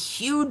such a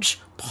huge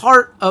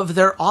part of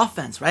their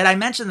offense, right? I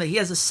mentioned that he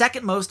has the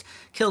second most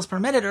kills per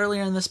minute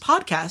earlier in this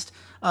podcast,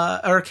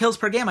 or kills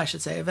per game, I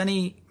should say, of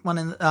anyone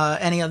in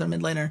any other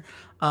mid laner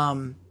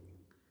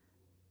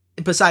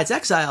besides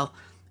Exile.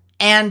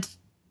 And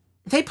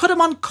they put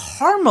him on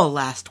Karma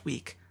last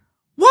week.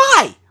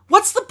 Why?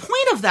 What's the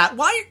point of that?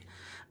 Why?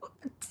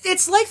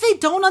 It's like they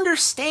don't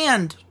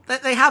understand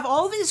that they have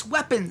all these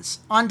weapons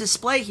on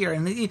display here,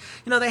 and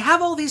they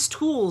have all these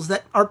tools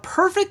that are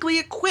perfectly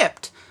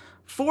equipped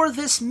for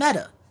this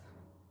meta,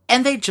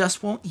 and they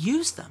just won't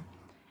use them.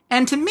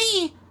 And to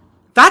me,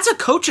 that's a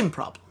coaching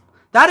problem.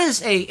 That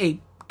is a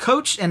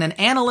coach and an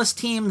analyst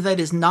team that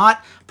is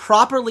not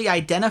properly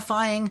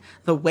identifying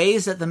the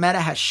ways that the meta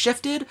has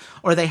shifted,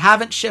 or they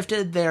haven't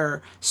shifted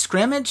their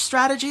scrimmage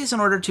strategies in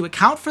order to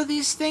account for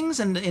these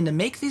things and to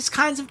make these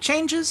kinds of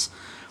changes.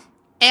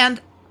 And,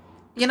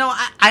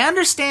 I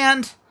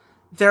understand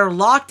they're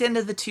locked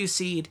into the 2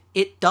 seed.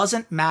 It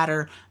doesn't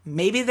matter.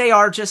 Maybe they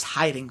are just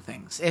hiding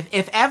things.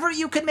 If ever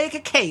you could make a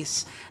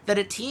case that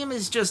a team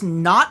is just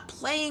not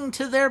playing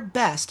to their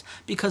best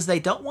because they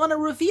don't want to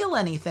reveal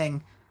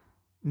anything,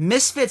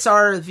 Misfits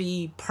are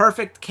the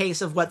perfect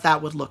case of what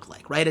that would look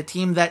like, right? A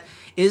team that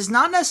is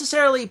not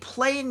necessarily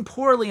playing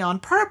poorly on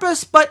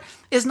purpose, but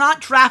is not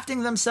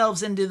drafting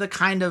themselves into the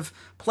kind of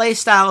play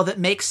style that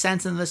makes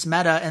sense in this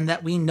meta and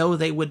that we know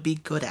they would be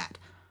good at.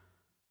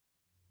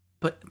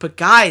 But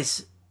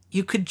guys,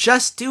 you could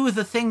just do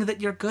the thing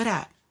that you're good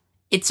at.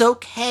 It's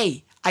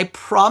okay. I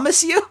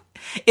promise you,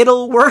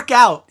 it'll work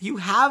out. You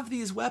have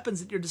these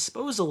weapons at your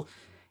disposal.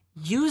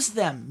 Use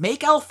them.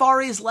 Make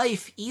Alfari's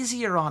life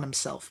easier on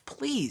himself,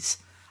 please.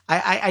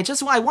 I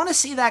want to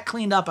see that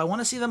cleaned up. I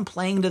want to see them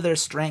playing to their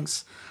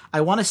strengths.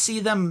 I want to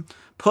see them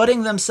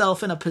putting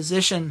themselves in a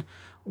position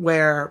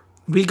where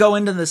we go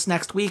into this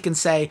next week and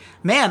say,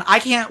 man, I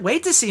can't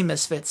wait to see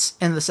Misfits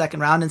in the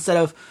second round, instead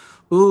of,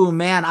 ooh,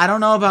 man, I don't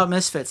know about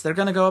Misfits. They're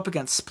going to go up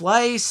against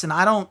Splice, and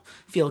I don't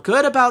feel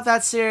good about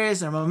that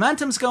series. Their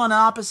momentum's going in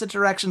opposite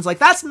directions. Like,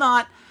 that's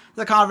not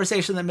the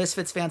conversation that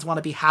Misfits fans want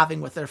to be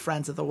having with their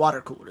friends at the water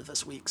cooler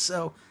this week.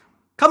 So,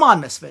 come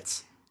on,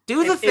 Misfits.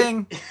 Do the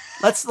thing.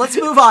 Let's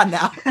move on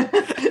now.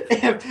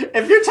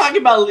 If you're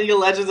talking about League of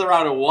Legends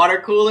around a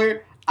water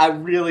cooler, I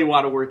really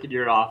want to work in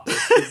your office.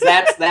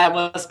 That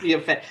must be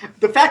a fact.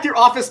 The fact your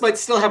office might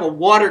still have a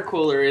water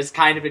cooler is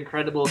kind of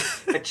incredible.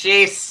 But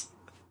Chase,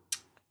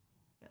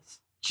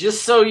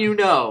 just so you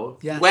know,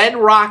 when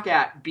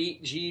Roccat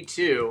beat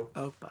G2,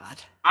 oh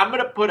god, I'm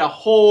going to put a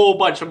whole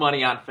bunch of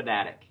money on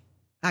Fnatic.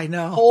 I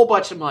know. A whole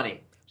bunch of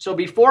money. So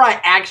before I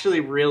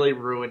actually really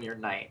ruin your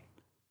night,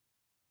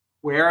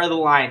 where are the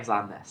lines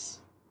on this?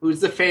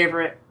 Who's the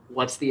favorite?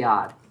 What's the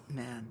odd?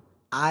 Man,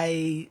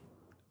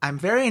 I'm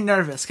very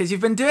nervous because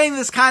you've been doing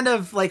this kind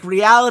of like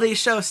reality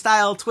show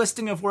style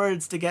twisting of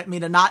words to get me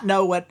to not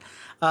know what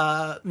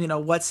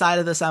side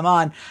of this I'm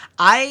on.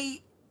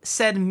 I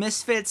said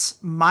Misfits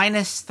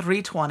minus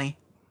 320.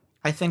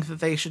 I think that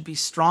they should be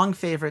strong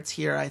favorites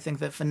here. I think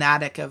that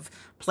Fnatic have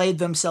played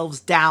themselves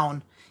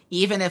down,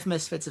 even if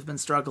Misfits have been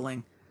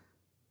struggling.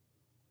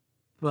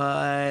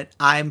 But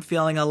I'm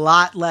feeling a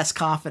lot less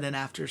confident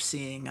after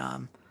seeing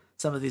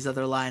some of these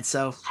other lines.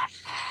 So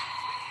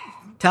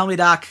tell me,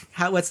 Doc,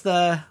 what's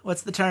the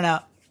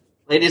turnout?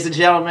 Ladies and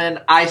gentlemen,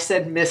 I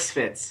said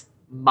Misfits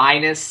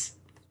minus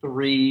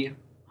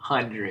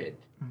 300.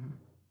 Mm-hmm.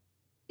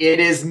 It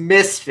is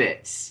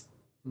Misfits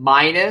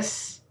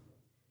minus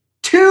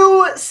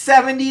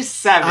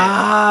 277.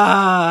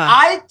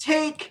 I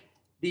take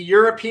the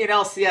European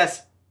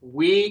LCS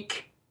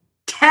week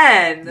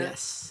 10.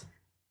 Yes.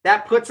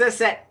 That puts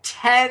us at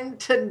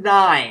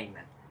 10-9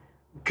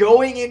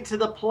 going into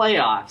the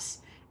playoffs.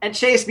 And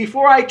Chase,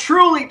 before I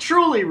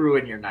truly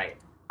ruin your night,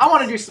 I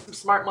want to do some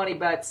smart money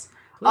bets.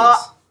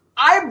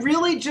 I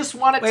really just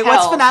want to Wait,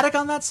 what's Fnatic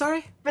on that,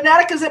 sorry?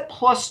 Fnatic is at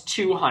plus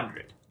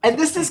 200. And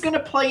this is going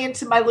to play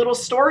into my little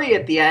story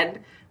at the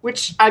end,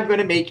 which I'm going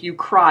to make you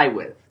cry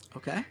with.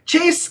 Okay.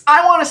 Chase,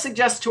 I want to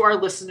suggest to our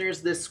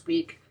listeners this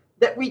week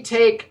that we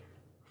take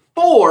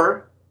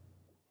 4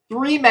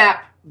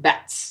 3-map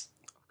bets.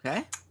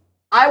 Okay.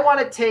 I want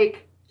to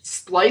take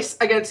Splice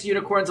against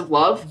Unicorns of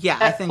Love. Yeah,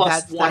 I think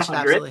that should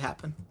absolutely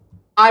happen.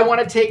 I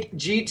want to take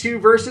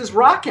G2 versus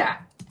Roccat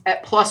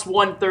at plus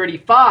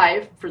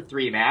 135 for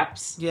 3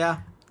 maps. Yeah.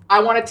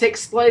 I want to take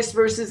Splice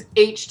versus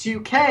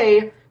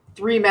H2K,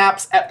 3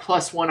 maps at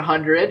plus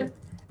 100.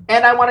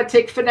 And I want to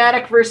take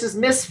Fnatic versus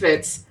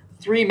Misfits,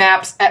 3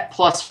 maps at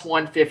plus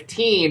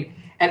 115.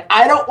 And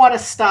I don't want to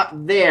stop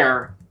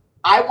there.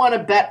 I want to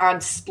bet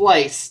on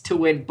Splice to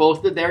win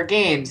both of their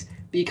games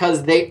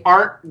because they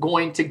aren't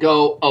going to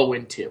go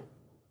 0-2.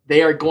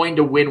 They are going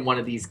to win one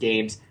of these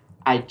games.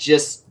 I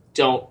just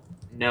don't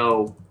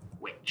know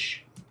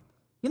which.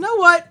 You know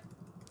what?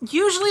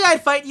 Usually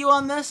I'd fight you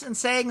on this and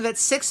saying that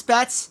 6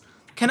 bets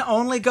can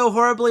only go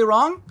horribly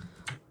wrong.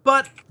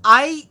 But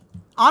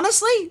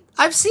honestly,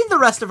 I've seen the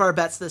rest of our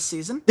bets this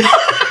season.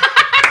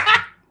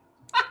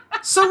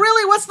 So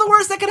really, what's the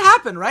worst that could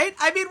happen, right?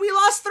 I mean, we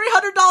lost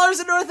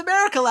 $300 in North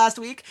America last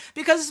week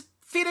because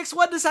Phoenix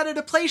One decided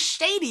to play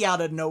shady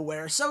out of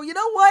nowhere. So you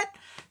know what?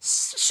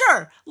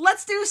 Sure,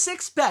 let's do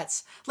 6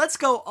 bets. Let's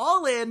go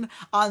all in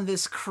on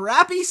this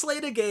crappy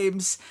slate of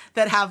games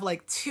that have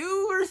like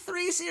 2 or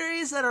 3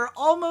 series that are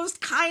almost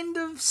kind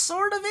of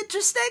sort of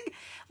interesting.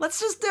 Let's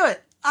just do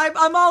it.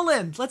 I'm all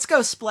in. Let's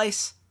go,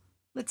 Splice.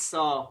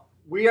 So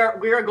we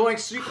are going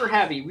super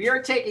heavy. We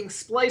are taking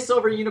Splice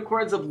over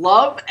Unicorns of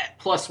Love at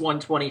plus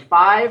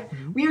 125.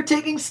 Mm-hmm. We are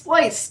taking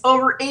Splice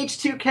over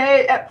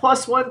H2K at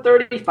plus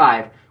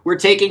 135. We're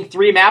taking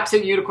 3 maps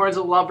in Unicorns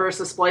of Love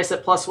versus Splice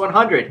at plus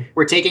 100.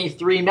 We're taking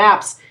 3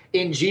 maps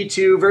in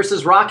G2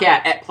 versus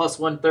Roccat at plus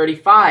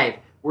 135.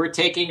 We're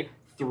taking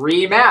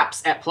 3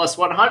 maps at plus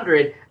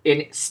 100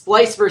 in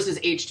Splice versus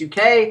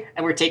H2K.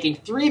 And we're taking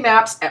 3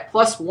 maps at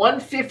plus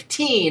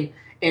 115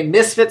 in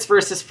Misfits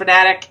versus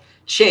Fnatic.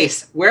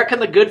 Chase, where can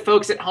the good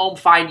folks at home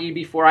find you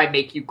before I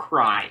make you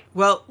cry?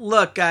 Well,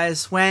 look,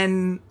 guys,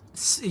 when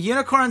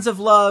Unicorns of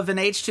Love and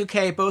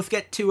H2K both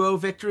get 2-0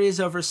 victories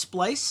over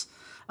Splice,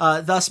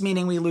 thus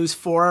meaning we lose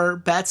 4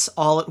 bets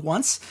all at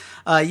once,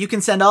 you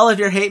can send all of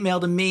your hate mail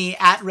to me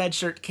at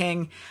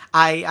RedShirtKing.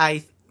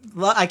 I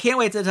can't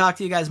wait to talk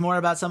to you guys more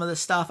about some of this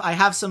stuff. I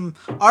have some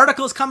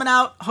articles coming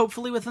out,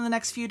 hopefully within the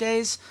next few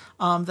days,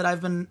 that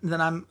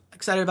I'm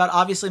excited about.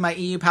 Obviously, my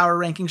EU power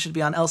ranking should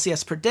be on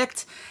LCS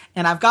Predict,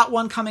 and I've got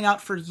one coming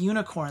out for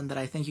Unicorn that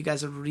I think you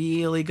guys are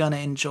really going to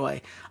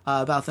enjoy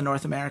about the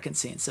North American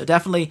scene. So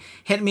definitely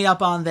hit me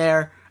up on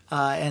there,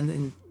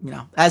 and you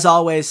know, as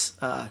always,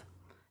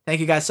 thank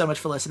you guys so much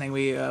for listening.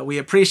 We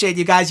appreciate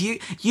you guys.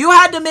 You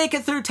had to make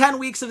it through 10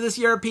 weeks of this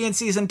European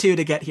Season 2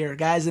 to get here,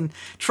 guys, and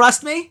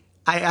trust me,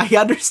 I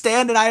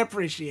understand and I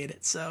appreciate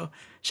it. So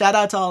shout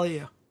out to all of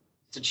you.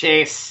 So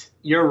Chase,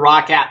 your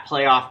Roccat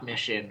playoff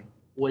mission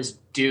was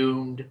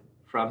doomed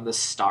from the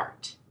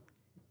start.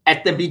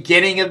 At the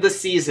beginning of the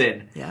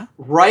season,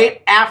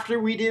 right after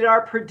we did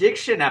our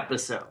prediction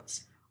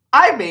episodes,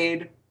 I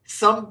made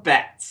some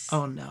bets.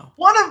 Oh no.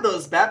 One of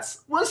those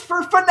bets was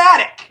for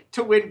Fnatic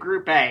to win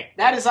Group A.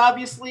 That is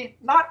obviously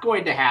not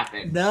going to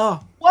happen. No.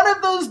 One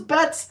of those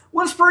bets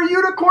was for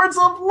Unicorns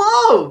of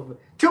Love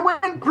to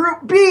win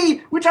Group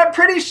B, which I'm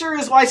pretty sure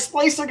is why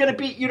Splice are going to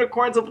beat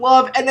Unicorns of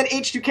Love, and then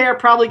H2K are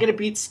probably going to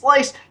beat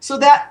Splice, so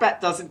that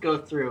bet doesn't go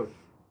through.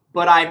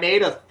 But I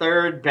made a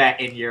third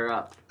bet in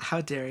Europe.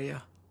 How dare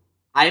you?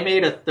 I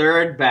made a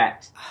third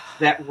bet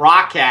that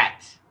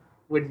Roccat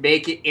would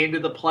make it into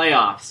the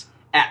playoffs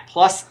at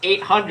plus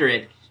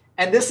 800.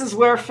 And this is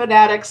where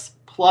Fnatic's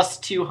plus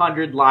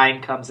 200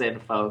 line comes in,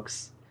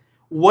 folks.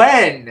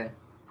 When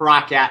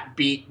Roccat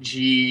beat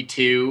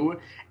G2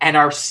 and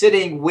are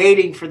sitting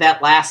waiting for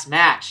that last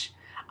match,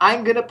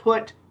 I'm going to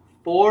put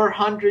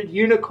 400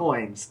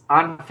 Unicoins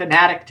on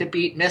Fnatic to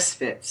beat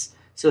Misfits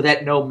so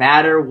that no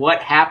matter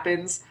what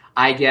happens,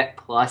 I get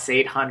plus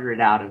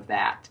 800 out of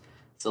that.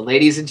 So,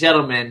 ladies and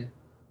gentlemen,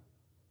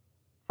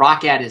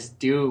 Roccat is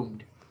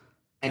doomed.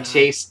 And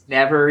Chase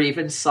never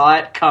even saw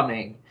it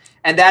coming.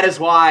 And that is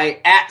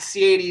why at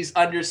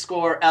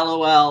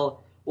C80s_LOL,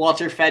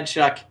 Walter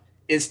Fedchuk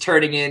is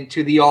turning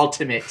into the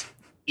ultimate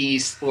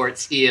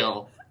esports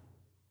heel.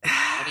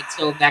 And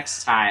until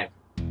next time,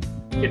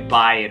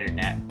 goodbye,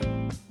 Internet.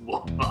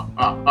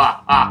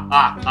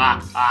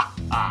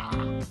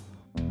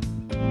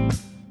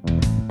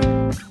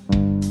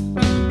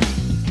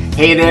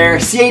 Hey there,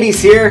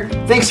 C80s here.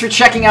 Thanks for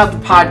checking out the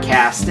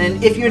podcast.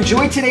 And if you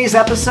enjoyed today's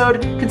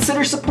episode,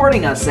 consider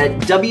supporting us at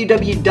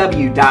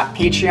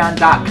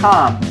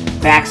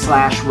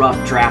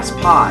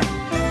www.patreon.com/roughdraftspod.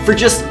 For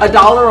just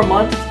 $1 a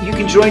month, you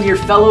can join your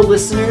fellow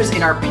listeners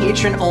in our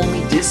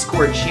patron-only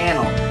Discord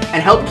channel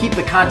and help keep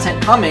the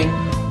content coming,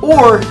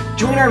 or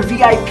join our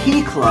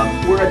VIP club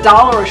where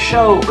 $1 a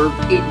show or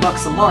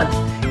 $8 a month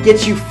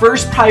gets you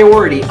first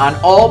priority on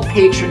all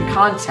patron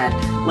content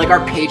like our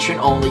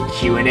patron-only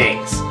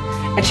Q&As.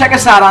 And check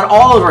us out on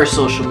all of our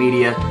social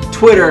media,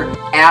 Twitter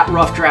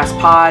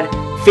 @RoughDraftsPod,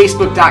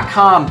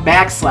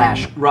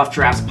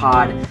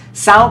 Facebook.com/RoughDraftsPod,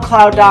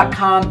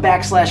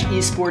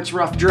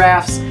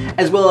 SoundCloud.com/esportsroughdrafts,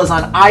 as well as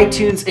on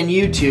iTunes and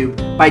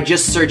YouTube by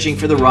just searching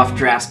for the Rough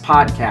Drafts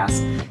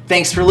Podcast.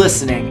 Thanks for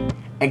listening,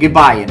 and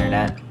goodbye,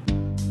 Internet.